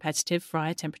avoid the repetitive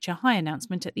fryer temperature high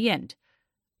announcement at the end.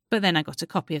 But then I got a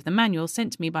copy of the manual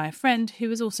sent to me by a friend who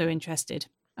was also interested.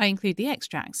 I include the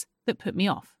extracts that put me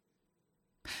off.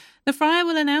 The fryer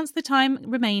will announce the time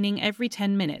remaining every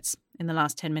 10 minutes. In the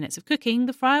last 10 minutes of cooking,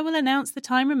 the fryer will announce the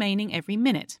time remaining every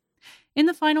minute. In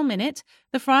the final minute,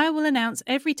 the fryer will announce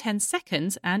every 10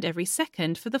 seconds and every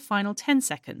second for the final 10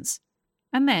 seconds.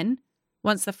 And then,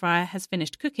 once the fryer has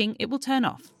finished cooking, it will turn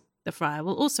off. The fryer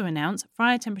will also announce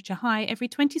fryer temperature high every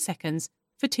 20 seconds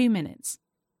for 2 minutes.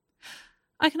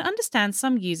 I can understand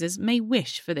some users may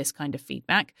wish for this kind of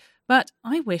feedback, but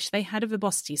I wish they had a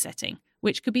verbosity setting,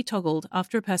 which could be toggled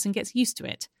after a person gets used to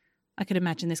it. I could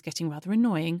imagine this getting rather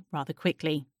annoying rather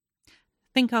quickly.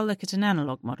 Think I'll look at an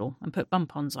analog model and put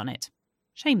bump-ons on it.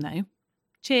 Shame though.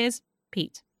 Cheers,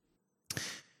 Pete.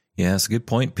 Yeah, that's a good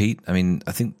point, Pete. I mean,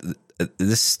 I think at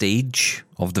this stage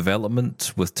of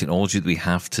development with technology that we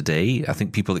have today, I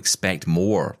think people expect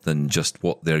more than just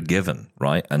what they're given,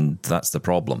 right? And that's the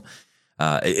problem.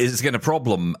 It's again a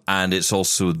problem, and it's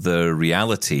also the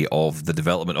reality of the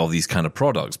development of these kind of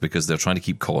products, because they're trying to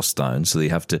keep costs down, so they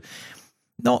have to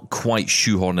not quite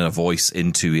shoehorn a voice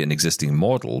into an existing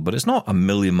model, but it's not a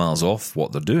million miles off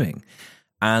what they're doing.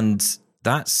 And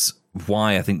that's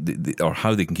why I think, or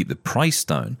how they can keep the price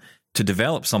down, to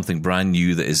develop something brand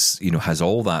new that is, has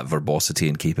all that verbosity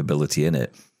and capability in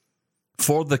it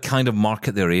for the kind of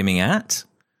market they're aiming at,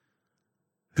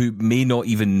 who may not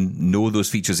even know those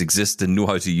features exist and know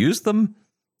how to use them.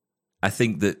 I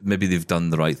think that maybe they've done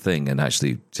the right thing and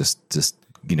actually just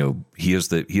here's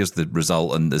the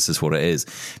result and this is what it is.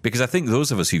 Because I think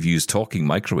those of us who've used talking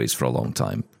microwaves for a long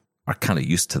time are kind of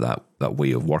used to that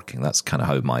way of working. That's kind of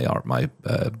how my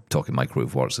talking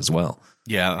microwave works as well.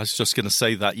 Yeah, I was just going to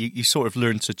say that. You sort of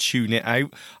learn to tune it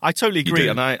out. I totally agree,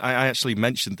 and I actually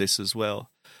mentioned this as well.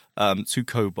 to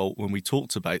Cobalt when we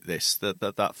talked about this,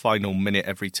 that final minute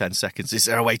every 10 seconds. Is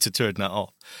there a way to turn that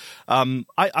off?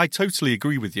 I totally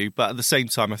agree with you, but at the same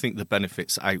time, I think the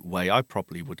benefits outweigh. I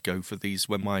probably would go for these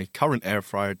when my current air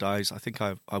fryer dies. I think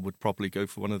I would probably go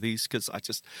for one of these because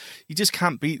you just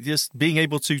can't beat just being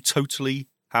able to totally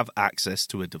have access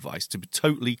to a device, to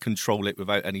totally control it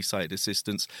without any side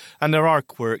assistance. And there are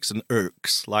quirks and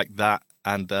irks like that.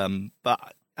 And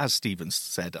but as Steven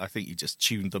said, I think you just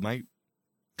tuned them out.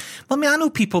 Well, I mean, I know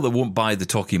people that won't buy the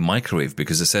talking microwave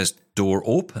because it says door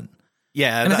open.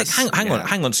 Yeah, and I think,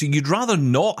 hang on. So you'd rather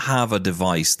not have a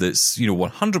device that's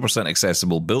 100%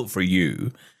 accessible, built for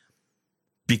you,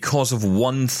 because of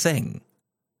one thing.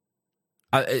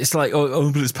 It's like,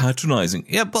 but it's patronising.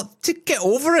 Yeah, but get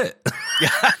over it.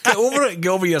 Get over it. Get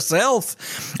over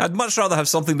yourself. I'd much rather have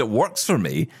something that works for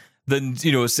me than,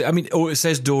 it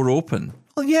says door open.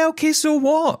 Well, yeah, okay, so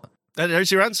what? There's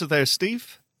your answer there,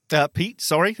 Steve. Pete,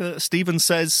 sorry. Steven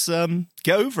says,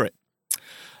 get over it.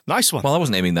 Nice one. Well, I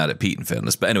wasn't aiming that at Pete, in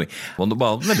fairness, but anyway. Well,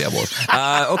 maybe I was.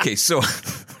 Okay, so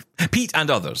Pete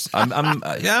and others.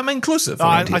 I'm inclusive.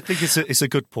 I think it's a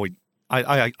good point.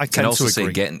 I can also to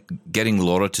agree. Say getting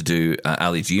Laura to do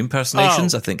Ali G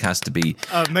impersonations, I think, has to be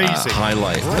amazing.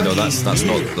 Highlight. No, that's not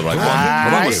the right one.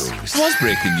 Well, that was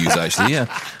breaking news, actually. Yeah,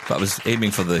 but I was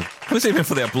aiming for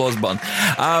the applause button.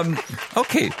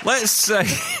 Okay,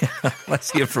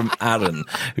 let's hear from Aaron,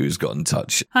 who's got in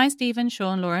touch. Hi, Stephen,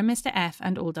 Sean, Laura, Mr. F,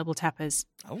 and all double tappers.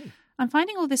 Oh. I'm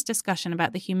finding all this discussion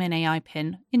about the human AI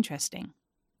pin interesting.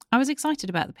 I was excited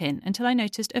about the pin until I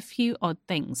noticed a few odd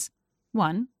things.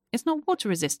 1. It's not water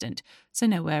resistant, so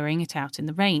no wearing it out in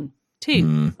the rain.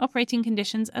 2. Operating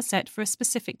conditions are set for a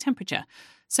specific temperature.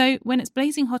 So when it's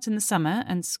blazing hot in the summer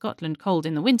and Scotland cold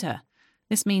in the winter,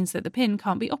 this means that the pin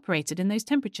can't be operated in those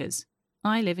temperatures.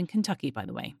 I live in Kentucky, by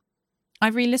the way.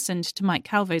 I've re-listened to Mike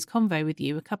Calvo's convo with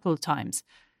you a couple of times.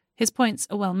 His points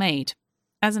are well made.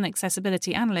 As an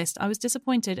accessibility analyst, I was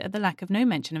disappointed at the lack of no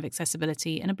mention of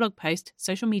accessibility in a blog post,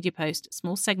 social media post,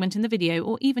 small segment in the video,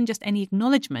 or even just any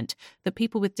acknowledgement that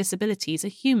people with disabilities are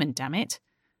human, damn it.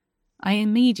 I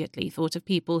immediately thought of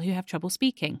people who have trouble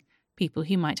speaking, people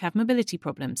who might have mobility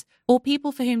problems, or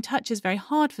people for whom touch is very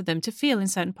hard for them to feel in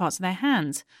certain parts of their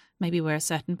hands, maybe where a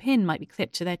certain pin might be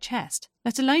clipped to their chest,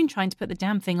 let alone trying to put the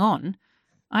damn thing on.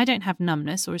 I don't have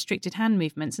numbness or restricted hand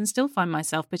movements and still find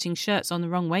myself putting shirts on the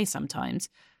wrong way sometimes.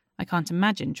 I can't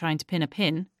imagine trying to pin a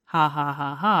pin,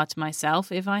 to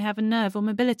myself if I have a nerve or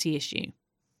mobility issue.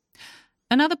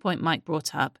 Another point Mike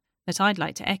brought up that I'd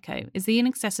like to echo is the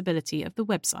inaccessibility of the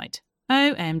website.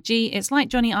 OMG, it's like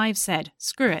Johnny Ive said,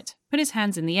 screw it, put his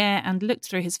hands in the air and looked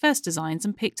through his first designs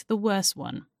and picked the worst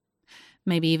one.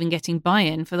 Maybe even getting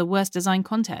buy-in for the worst design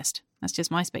contest. That's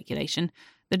just my speculation.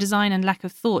 The design and lack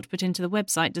of thought put into the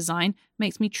website design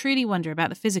makes me truly wonder about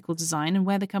the physical design and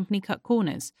where the company cut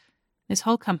corners. This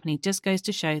whole company just goes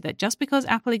to show that just because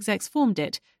Apple execs formed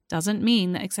it doesn't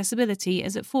mean that accessibility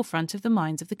is at forefront of the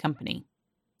minds of the company.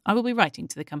 I will be writing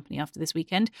to the company after this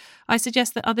weekend. I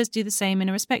suggest that others do the same in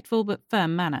a respectful but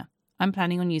firm manner. I'm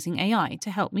planning on using AI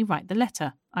to help me write the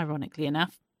letter, ironically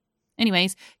enough.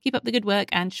 Anyways, keep up the good work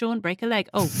and Sean, break a leg.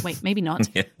 Oh, wait, maybe not.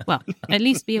 Yeah. Well, at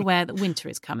least be aware that winter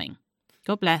is coming.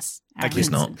 God bless. At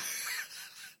least not.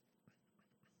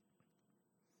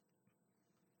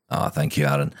 Thank you,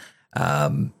 Aaron.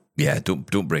 Yeah,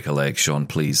 don't break a leg, Sean,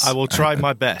 please. I will try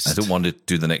my best. I don't want to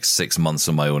do the next 6 months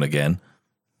on my own again.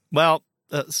 Well,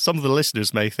 some of the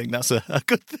listeners may think that's a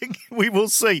good thing. We will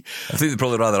see. I think they'd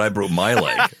probably rather I broke my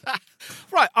leg.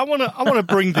 Right, I want to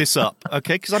bring this up,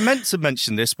 okay? Because I meant to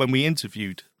mention this when we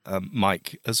interviewed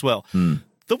Mike as well.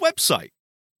 The website,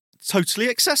 totally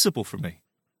accessible for me.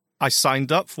 I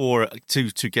signed up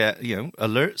to get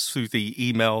alerts through the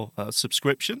email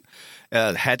subscription.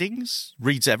 Headings,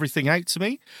 reads everything out to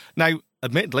me. Now,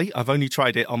 admittedly, I've only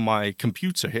tried it on my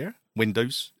computer here,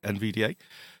 Windows, NVDA.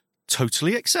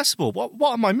 Totally accessible.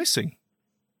 What am I missing?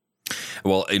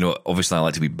 Well, obviously I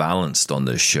like to be balanced on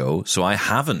this show, so I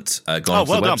haven't gone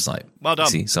to the website. Well done.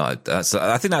 See, so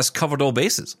I think that's covered all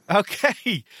bases.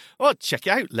 Okay. Well, check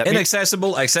it out.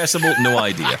 Inaccessible, accessible, no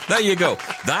idea. There you go.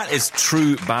 That is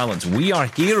true balance. We are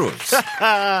heroes.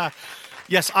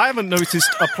 Yes, I haven't noticed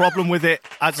a problem with it,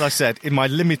 as I said, in my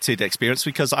limited experience,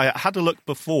 because I had a look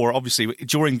before, obviously,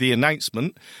 during the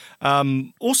announcement.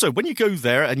 Also, when you go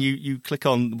there and you click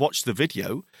on watch the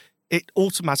video, it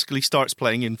automatically starts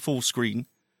playing in full screen.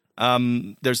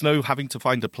 There's no having to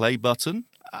find a play button.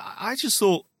 I just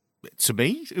thought, to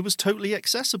me, it was totally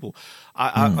accessible.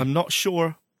 I'm not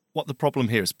sure what the problem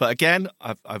here is. But again,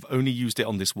 I've only used it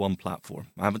on this one platform.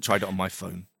 I haven't tried it on my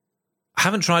phone. I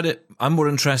haven't tried it. I'm more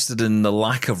interested in the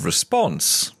lack of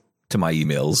response to my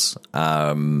emails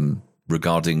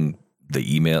regarding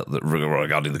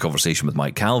the conversation with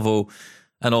Mike Calvo,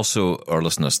 and also our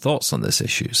listeners' thoughts on this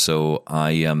issue. So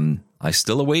I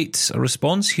still await a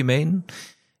response, Humane.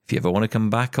 If you ever want to come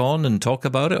back on and talk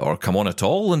about it, or come on at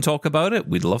all and talk about it,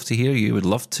 we'd love to hear you. We'd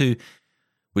love to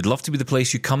be the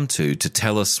place you come to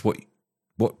tell us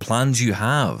what plans you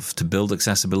have to build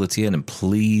accessibility in, and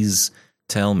please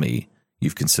tell me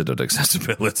you've considered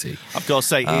accessibility. I've got to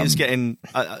say, it is getting,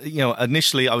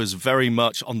 initially I was very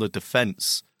much on the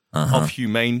defense of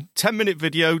Humane. 10-minute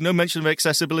video, no mention of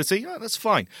accessibility, that's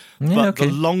fine. Yeah, but okay.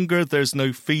 the longer there's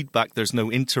no feedback, there's no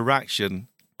interaction,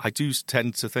 I do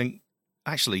tend to think,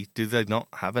 actually, do they not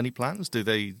have any plans? Do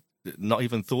they not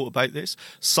even thought about this?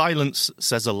 Silence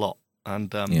says a lot,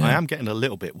 and I am getting a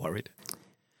little bit worried.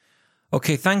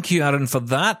 Okay, thank you, Aaron, for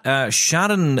that.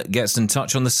 Sharon gets in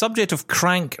touch on the subject of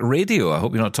crank radio. I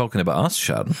hope you're not talking about us,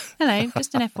 Sharon. Hello,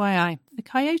 just an FYI. A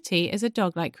coyote is a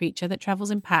dog-like creature that travels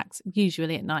in packs,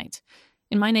 usually at night.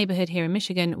 In my neighbourhood here in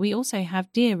Michigan, we also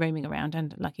have deer roaming around,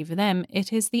 and lucky for them,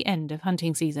 it is the end of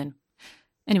hunting season.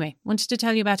 Anyway, wanted to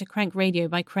tell you about a crank radio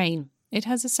by Crane. It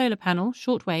has a solar panel,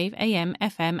 shortwave, AM,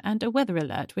 FM, and a weather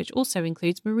alert, which also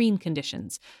includes marine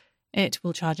conditions. It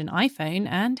will charge an iPhone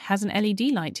and has an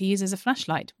LED light to use as a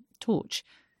flashlight, torch.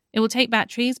 It will take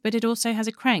batteries, but it also has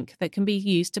a crank that can be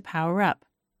used to power up.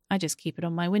 I just keep it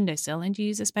on my windowsill and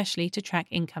use especially to track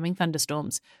incoming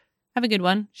thunderstorms. Have a good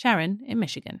one, Sharon in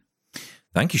Michigan.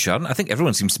 Thank you, Sharon. I think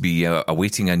everyone seems to be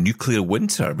awaiting a nuclear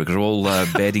winter because we're all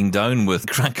bedding down with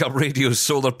crank-up radios,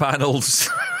 solar panels.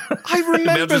 I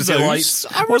remember emergency those. lights.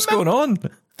 What's going on?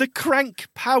 The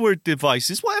crank-powered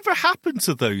devices, whatever happened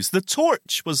to those? The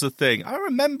torch was a thing. I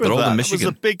remember They're all in that. It was Michigan.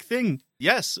 a big thing.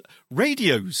 Yes.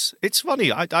 Radios. It's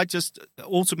funny. I just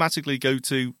automatically go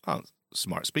to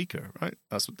smart speaker, right?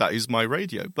 That is my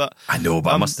radio. But I know,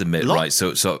 but I must admit, right, so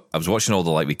I was watching All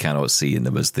the Light We Cannot See, and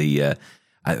there was the...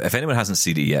 if anyone hasn't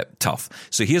seen it yet, tough.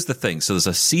 So here's the thing. So there's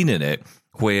a scene in it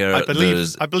where I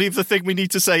believe the thing we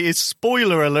need to say is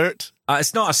spoiler alert.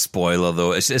 It's not a spoiler,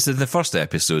 though. It's in the first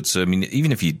episode. So, I mean,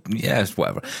 even if it's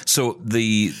whatever. So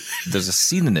there's a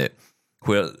scene in it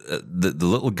where the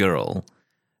little girl,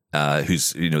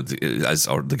 who's,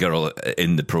 the girl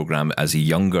in the program as a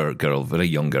younger girl, very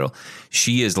young girl,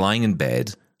 she is lying in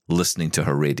bed listening to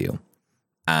her radio.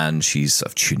 And she's sort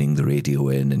of tuning the radio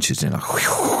in, and she's doing a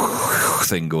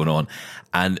thing going on.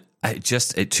 And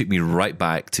it took me right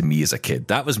back to me as a kid.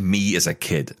 That was me as a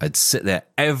kid. I'd sit there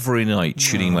every night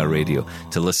tuning my radio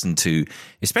to listen to,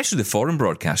 especially the foreign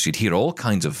broadcast. You'd hear all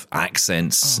kinds of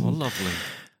accents. Oh, lovely.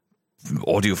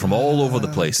 Audio from all over the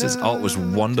place. It was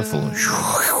wonderful.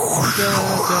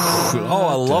 Oh,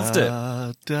 I loved it.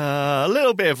 A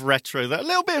little bit of retro there, a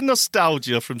little bit of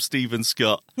nostalgia from Stephen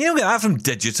Scott. You don't get that from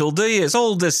digital, do you? It's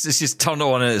all this, it's just turned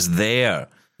on and it's there.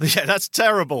 Yeah, that's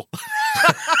terrible.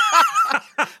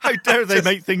 How dare they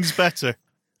make things better?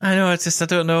 I know, I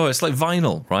don't know. It's like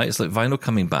vinyl, right? It's like vinyl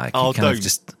coming back. Oh,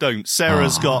 don't.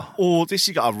 Sarah's got all this.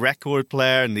 She got a record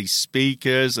player and these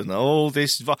speakers and all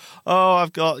this. Oh,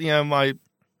 I've got, my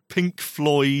Pink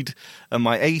Floyd and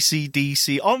my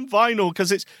AC/DC on vinyl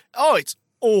because it's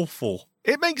awful.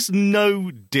 It makes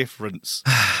no difference.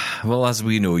 Well, as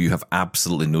we know, you have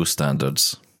absolutely no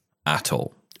standards at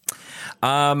all.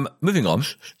 Moving on.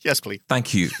 Yes, please.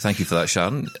 Thank you for that,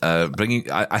 Sharon. Bringing,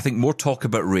 I think, more talk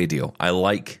about radio. I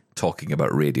like talking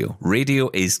about radio.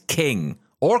 Radio is king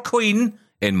or queen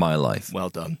in my life. Well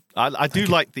done. I do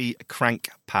like the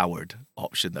crank-powered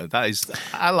option, though.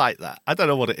 I like that. I don't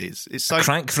know what it is. It's like,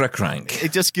 crank for a crank.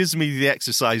 It just gives me the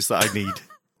exercise that I need.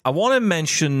 I want to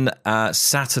mention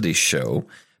Saturday's show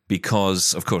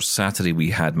because, of course, Saturday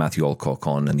we had Matthew Alcock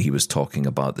on and he was talking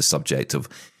about the subject of,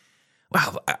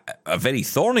 well, a very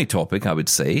thorny topic, I would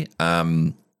say,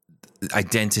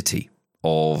 identity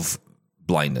of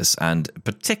blindness and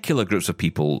particular groups of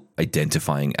people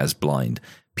identifying as blind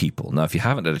people. Now, if you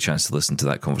haven't had a chance to listen to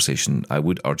that conversation, I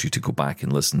would urge you to go back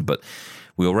and listen, but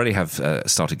we already have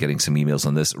started getting some emails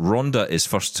on this. Rhonda is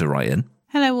first to write in.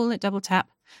 Hello all at Double Tap.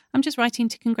 I'm just writing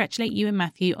to congratulate you and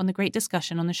Matthew on the great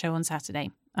discussion on the show on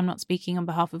Saturday. I'm not speaking on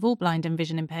behalf of all blind and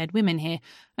vision impaired women here,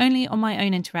 only on my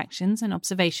own interactions and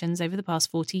observations over the past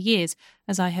 40 years,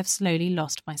 as I have slowly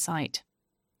lost my sight.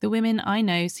 The women I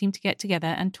know seem to get together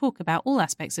and talk about all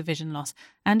aspects of vision loss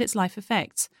and its life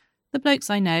effects. The blokes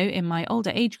I know in my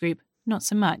older age group, not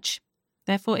so much.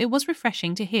 Therefore, it was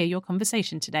refreshing to hear your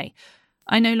conversation today.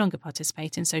 I no longer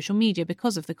participate in social media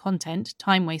because of the content,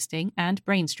 time wasting, and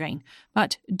brain strain,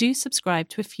 but do subscribe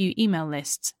to a few email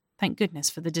lists. Thank goodness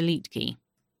for the delete key.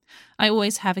 I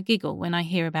always have a giggle when I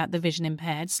hear about the vision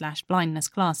impaired/blindness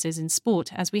classes in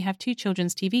sport, as we have 2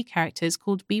 children's TV characters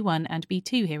called B1 and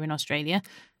B2 here in Australia.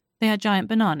 They are giant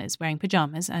bananas wearing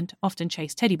pyjamas and often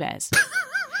chase teddy bears.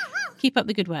 Keep up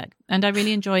the good work, and I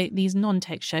really enjoy these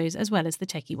non-tech shows as well as the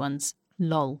techie ones.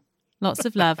 Lol. Lots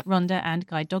of love, Rhonda and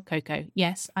guide dog Coco.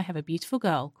 Yes, I have a beautiful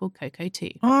girl called Coco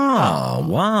too. Oh,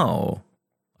 wow.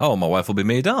 Oh, my wife will be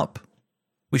made up.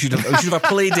 We should have a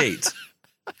play date.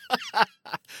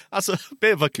 That's a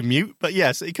bit of a commute, but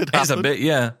yes, it could happen. It's a bit,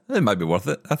 yeah. It might be worth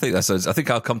it. I think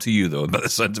I'll come to you though. But the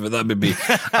sounds of it, that would be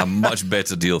a much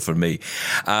better deal for me.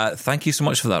 Thank you so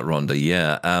much for that, Rhonda.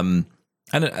 Yeah.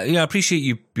 And I appreciate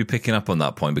you picking up on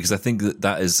that point, because I think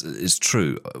that is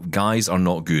true. Guys are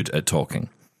not good at talking.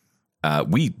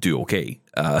 We do okay.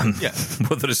 Yeah.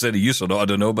 Whether it's any use or not, I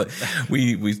don't know. But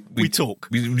we talk.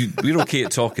 We're okay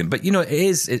at talking. But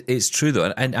it's true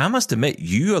though. And I must admit,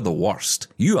 you are the worst.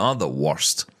 You are the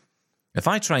worst. If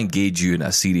I try and engage you in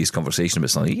a serious conversation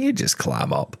about something, you just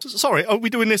clam up. Sorry, are we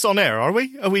doing this on air? Are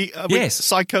we? Are we Yes.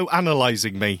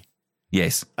 psychoanalyzing me?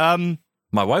 Yes.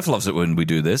 My wife loves it when we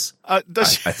do this. I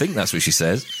think that's what she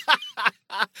says.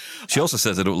 She also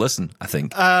says I don't listen, I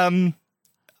think.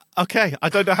 Okay, I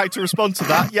don't know how to respond to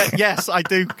that. Yes, I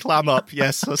do clam up.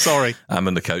 Yes, sorry. I'm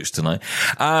on the couch tonight.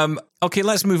 Okay,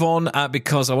 let's move on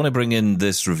because I want to bring in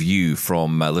this review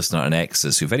from listener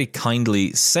Anexus, who very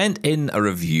kindly sent in a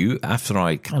review after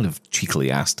I kind of cheekily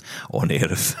asked on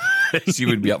air if she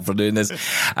would be up for doing this.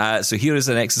 So here is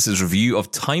Anexus's review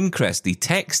of TimeCrest, the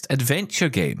text adventure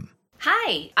game.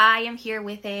 Hi, I am here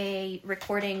with a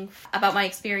recording about my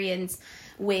experience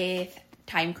with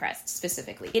TimeCrest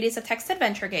specifically. It is a text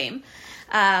adventure game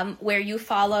where you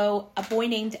follow a boy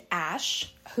named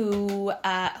Ash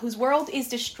whose world is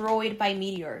destroyed by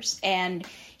meteors, and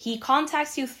he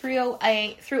contacts you through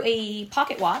a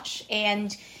pocket watch,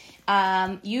 and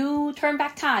you turn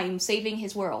back time, saving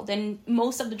his world. And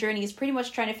most of the journey is pretty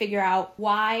much trying to figure out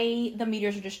why the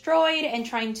meteors are destroyed and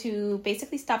trying to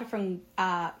basically stop it from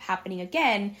happening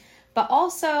again. But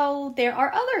also, there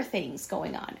are other things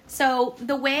going on. So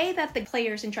the way that the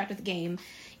players interact with the game,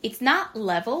 it's not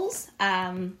levels,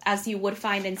 as you would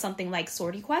find in something like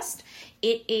Sortie Quest.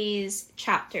 It is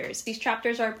chapters. These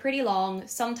chapters are pretty long.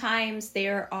 Sometimes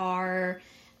there are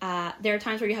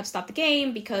times where you have to stop the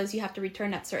game because you have to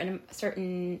return at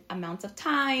certain amounts of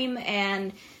time,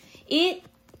 and it.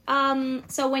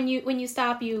 So when you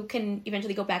stop, you can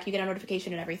eventually go back. You get a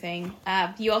notification and everything.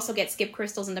 You also get skip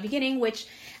crystals in the beginning, which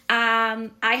I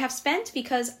have spent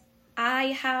because I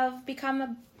have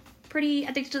become pretty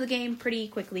addicted to the game pretty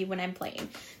quickly when I'm playing.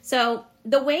 So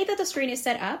the way that the screen is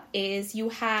set up is you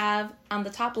have on the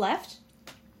top left,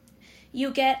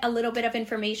 you get a little bit of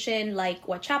information like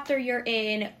what chapter you're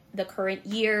in, the current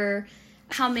year,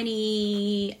 how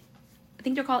many, I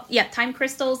think they're called, time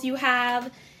crystals you have,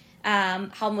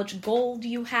 how much gold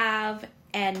you have,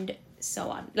 and so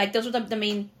on. Like, those are the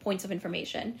main points of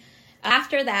information.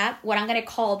 After that, what I'm going to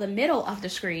call the middle of the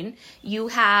screen, you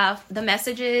have the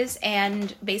messages,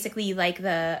 and basically like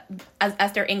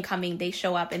as they're incoming, they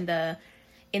show up in there.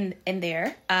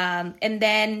 And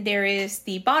then there is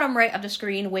the bottom right of the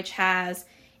screen, which has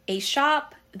a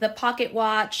shop, the pocket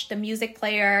watch, the music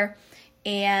player,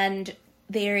 and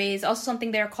there is also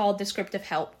something there called descriptive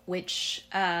help, which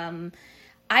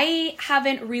I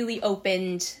haven't really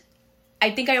opened. I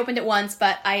think I opened it once,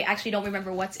 but I actually don't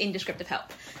remember what's in descriptive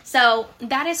help. So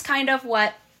that is kind of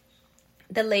what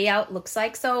the layout looks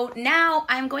like. So now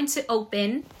I'm going to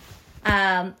open,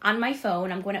 on my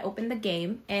phone, I'm going to open the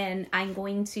game, and I'm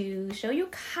going to show you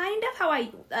kind of how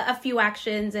a few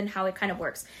actions and how it kind of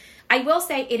works. I will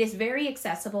say it is very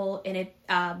accessible, and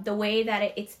the way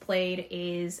that it's played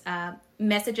is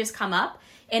messages come up,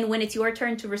 and when it's your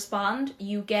turn to respond,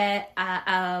 you get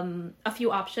a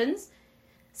few options.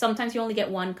 Sometimes you only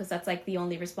get one because that's like the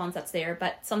only response that's there.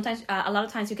 But sometimes, a lot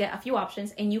of times you get a few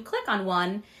options and you click on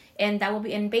one, and that will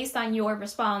be, and based on your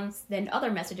response, then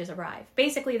other messages arrive.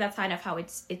 Basically, that's kind of how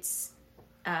it's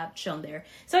shown there.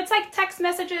 So it's like text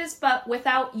messages, but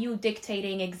without you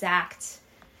dictating exact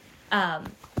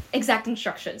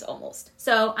instructions almost.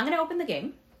 So I'm going to open the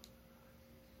game.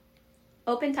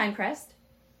 Open TimeCrest.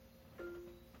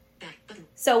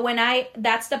 So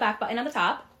that's the back button on the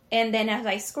top. And then as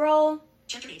I scroll,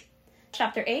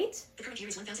 Chapter 8. The current year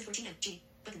is 1014 MG.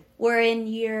 Button. We're in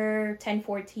year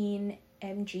 1014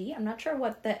 MG. I'm not sure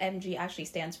what the MG actually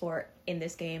stands for in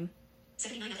this game.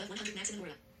 79 out of 100 maximum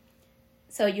aura.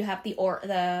 So you have the aura.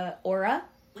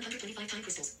 125 time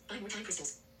crystals. Buy more time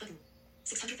crystals. Button.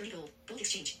 630 gold. Gold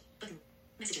exchange. Button.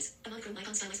 Messages. A monochrome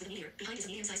icon stylized with a meteor. Behind is a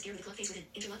medium-sized gear with a clock face within.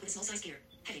 Interlock with a small-sized gear.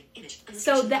 Heading. Image.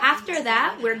 So after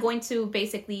that, we're going to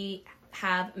basically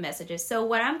have messages. So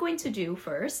what I'm going to do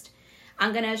first,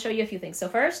 I'm going to show you a few things. So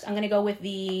first, I'm going to go with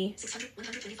the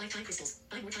 125 time crystals.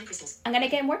 Buy more time crystals. I'm going to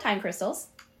get more time crystals.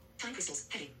 Time crystals.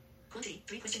 Heading. Quantity.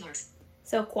 3 question marks.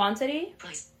 So quantity.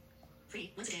 Price.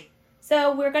 Free. Once a day.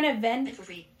 So we're going to vend for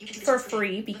free. You can do for this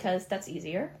free because that's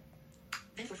easier.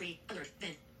 Vend for free. Alert.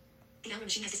 Vend. The hour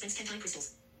machine has dispensed 10 time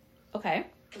crystals. Okay.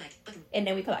 Collect. Button. And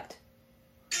then we collect.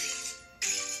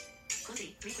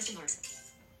 Quantity. 3 question marks.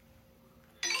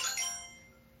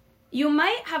 You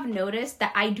might have noticed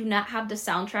that I do not have the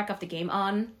soundtrack of the game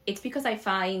on. It's because I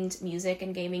find music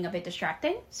and gaming a bit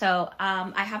distracting. So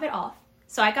I have it off.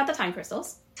 So I got the time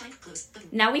crystals. Time close. Button.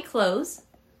 Now we close.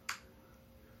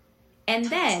 And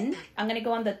then I'm going to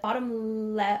go on the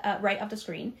bottom right of the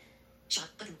screen. Shop.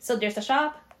 Button. So there's the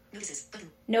shop. Notices. Button.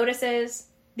 Notices.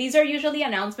 These are usually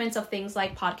announcements of things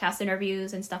like podcast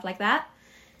interviews and stuff like that.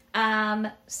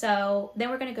 So then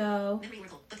we're going to go. Memory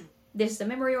Oracle. Button. This is the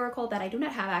memory oracle that I do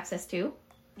not have access to.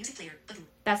 Music player. Button.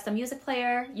 That's the music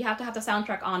player. You have to have the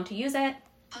soundtrack on to use it.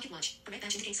 Pocket watch. A red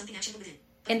badge indicates something actionable within.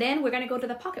 Button. And then we're going to go to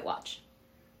the pocket watch.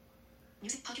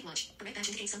 Music pocket watch. A red badge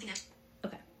indicates something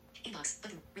Okay. Inbox.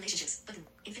 Button. Relationships. Button.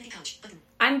 Infinity pouch. Button.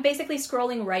 I'm basically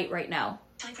scrolling right now.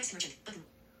 TimeCrest merchant. Button.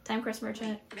 TimeCrest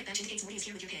merchant. A red badge indicates Morty is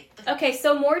here with your K. Button. Okay,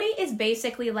 so Morty is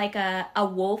basically like a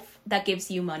wolf that gives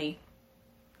you money.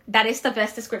 That is the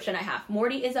best description I have.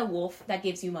 Morty is a wolf that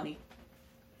gives you money.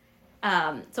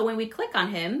 So when we click on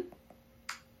him...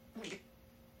 Morty.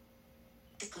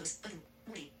 Disclose. Button.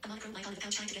 Morty. A monochrome icon of the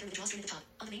pouch tied together with a drawstring at the top.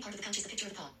 On the main part of the pouch is the picture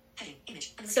of the paw. Heading.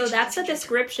 Image. So that's the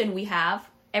description we have.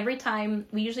 Every time,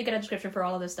 we usually get a description for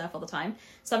all of this stuff all the time.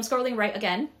 So I'm scrolling right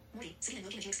again. Morty, sitting and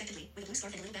looking at you expectantly, with a blue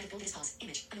scarf and a little bag of gold in his paws.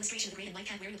 Image. An illustration of a gray and white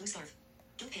cat wearing a blue scarf.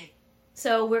 Don't pay.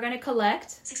 So we're going to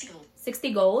collect 60 gold.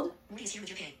 60 gold. Morty is here with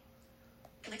your K.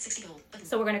 Collect 60 gold. Button.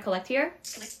 So we're going to collect here.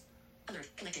 Collect. Alert.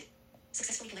 Collected.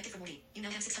 Successfully collected for Morty. You now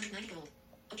have 690 gold.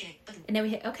 Okay. Button. And then we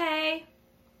hit OK.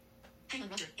 Hang on,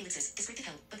 Roger. Ellipsis. Descriptive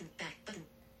help. Button. Back. Button.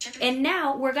 Chapter. And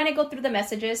now we're going to go through the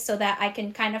messages so that I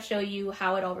can kind of show you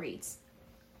how it all reads.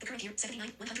 The current year,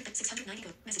 79, 100, 690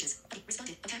 gold. Messages.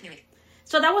 Responded. Attack Merrick.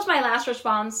 So that was my last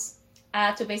response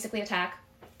to basically attack.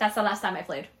 That's the last time I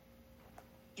played.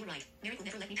 You're right. Merrick will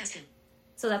never let me past him.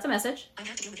 So that's a message. I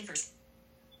have to deal with him first.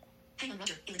 Hang on,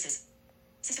 Roger. Ellipsis.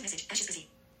 System message. Ash is busy.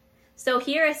 So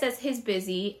here it says he's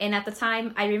busy, and at the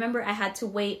time, I remember I had to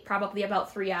wait probably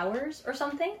about 3 hours or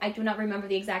something. I do not remember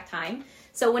the exact time.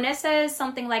 So when it says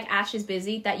something like Ash is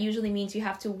busy, that usually means you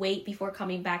have to wait before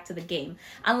coming back to the game.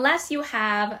 Unless you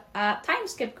have time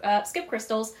skip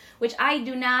crystals, which I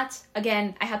do not.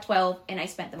 Again, I had 12, and I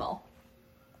spent them all.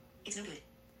 It's no good.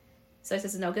 So this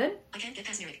is no good? I can't get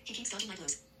past Merrick. He keeps dodging my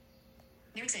blows.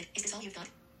 Merrick said, is this all you've got?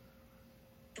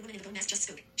 The woman in the bone mask just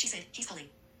spoke. She said, he's calling.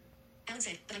 Alan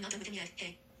said, but I'm not done with him yet.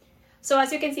 Hey. So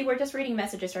as you can see, we're just reading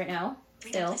messages right now.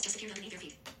 3 Still. just appeared underneath your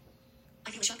feet.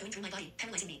 I feel a shock going through my body,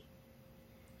 paralyzing me.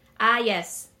 Ah,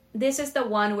 yes. This is the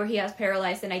one where he has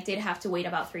paralyzed, and I did have to wait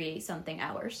about 3-something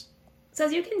hours. So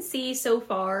as you can see so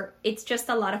far, it's just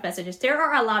a lot of messages. There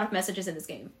are a lot of messages in this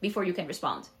game before you can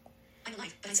respond. I'm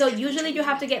alive, but so usually you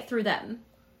have to get through them.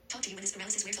 Talk to you when this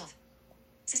paralysis wears off.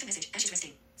 System message, Ash is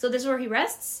resting. So this is where he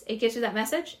rests. It gives you that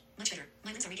message. Much better.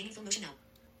 My limbs are regaining full motion now.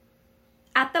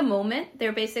 At the moment,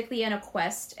 they're basically in a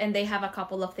quest, and they have a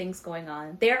couple of things going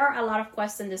on. There are a lot of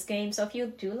quests in this game, so if you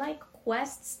do like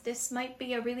quests, this might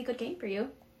be a really good game for you.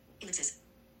 Ellipsis.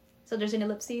 So there's an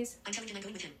ellipses. I'm telling him I'm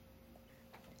going with him.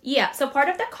 Yeah, so part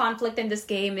of the conflict in this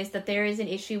game is that there is an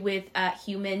issue with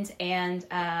humans and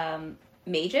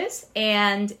mages,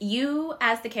 and you,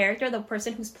 as the character, the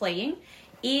person who's playing,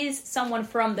 is someone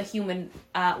from the human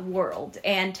world,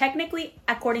 and technically,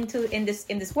 according to in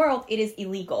this world, it is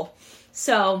illegal.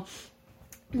 So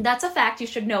that's a fact you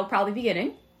should know probably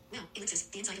beginning. Wow, ellipsis.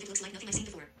 The inside of it looks like nothing I've seen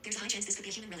before. There's a high chance this could be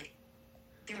a human relic.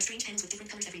 There are strange panels with different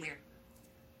colors everywhere.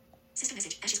 System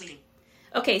message. Ash is waiting.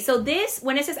 Okay, so this,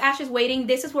 when it says Ash is waiting,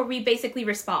 this is where we basically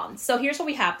respond. So here's what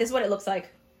we have. This is what it looks like.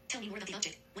 Tell me more about the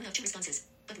object. 1 of 2 responses.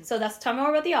 Button. So that's tell me more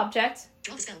about the object.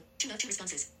 Draw the spell. 2 of 2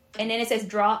 responses. Button. And then it says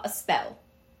draw a spell.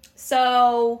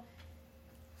 So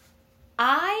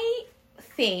I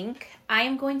think I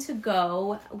am going to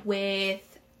go with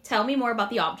tell me more about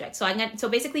the object. So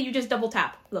basically you just double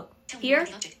tap. Look, here.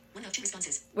 1 of 2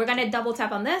 responses. We're going to double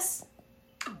tap on this.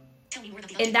 Tell me more about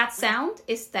the object. And that sound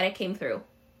is that it came through.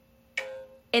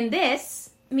 And this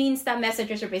means that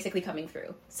messages are basically coming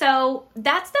through. So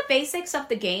that's the basics of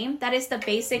the game. That is the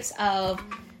basics of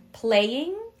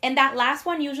playing And that last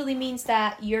one usually means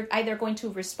that you're either going to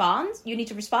respond, you need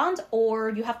to respond, or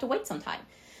you have to wait some time.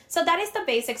 So that is the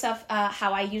basics of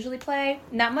how I usually play.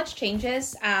 Not much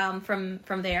changes from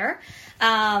there.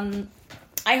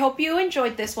 I hope you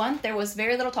enjoyed this one. There was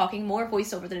very little talking, more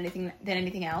voiceover than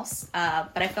anything else.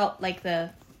 But I felt like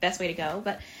the best way to go.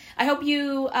 But I hope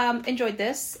you enjoyed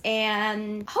this.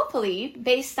 And hopefully,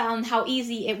 based on how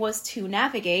easy it was to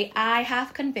navigate, I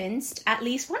have convinced at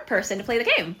least one person to play the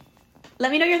game.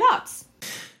 Let me know your thoughts.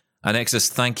 Anexus,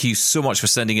 thank you so much for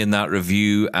sending in that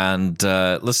review. And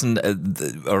listen,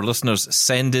 our listeners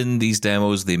send in these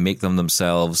demos. They make them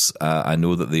themselves. I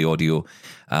know that the audio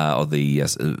or the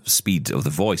speed of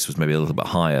the voice was maybe a little bit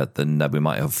higher than we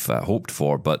might have hoped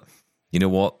for. But you know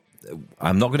what?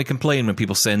 I'm not going to complain when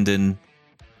people send in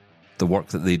the work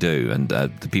that they do and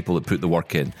the people that put the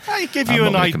work in. I give you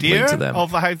an idea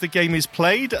of how the game is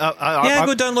played. Go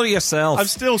download it yourself. I'm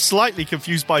still slightly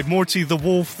confused by Morty the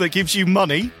Wolf that gives you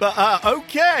money, but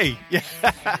okay.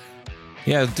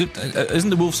 Yeah,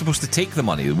 isn't the wolf supposed to take the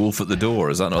money? The wolf at the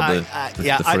door, is that not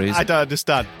the phrase? I don't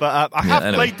understand, but I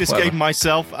have played this game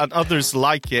myself, and others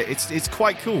like it. It's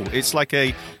quite cool. It's like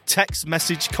a text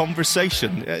message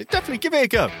conversation. Definitely give it a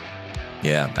go.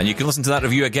 Yeah, and you can listen to that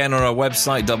review again on our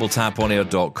website,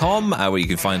 doubletaponair.com, where you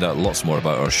can find out lots more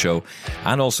about our show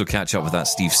and also catch up with that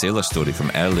Steve Saylor story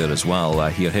from earlier as well.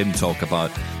 Hear him talk about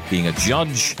being a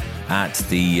judge at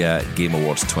the Game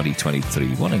Awards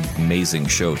 2023. What an amazing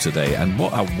show today, and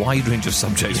what a wide range of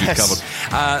subjects we've covered.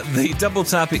 The Double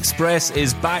Tap Express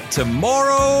is back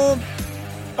tomorrow.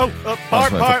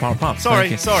 Part. Sorry.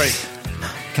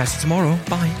 Catch you tomorrow.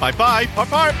 Bye. Bye.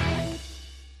 Part.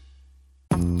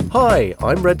 Hi,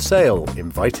 I'm Red Sail,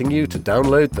 inviting you to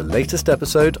download the latest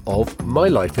episode of My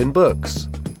Life in Books,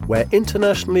 where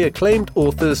internationally acclaimed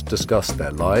authors discuss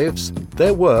their lives,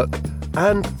 their work,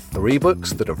 and 3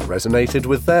 books that have resonated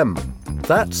with them.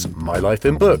 That's My Life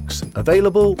in Books,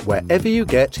 available wherever you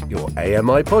get your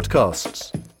AMI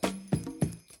podcasts.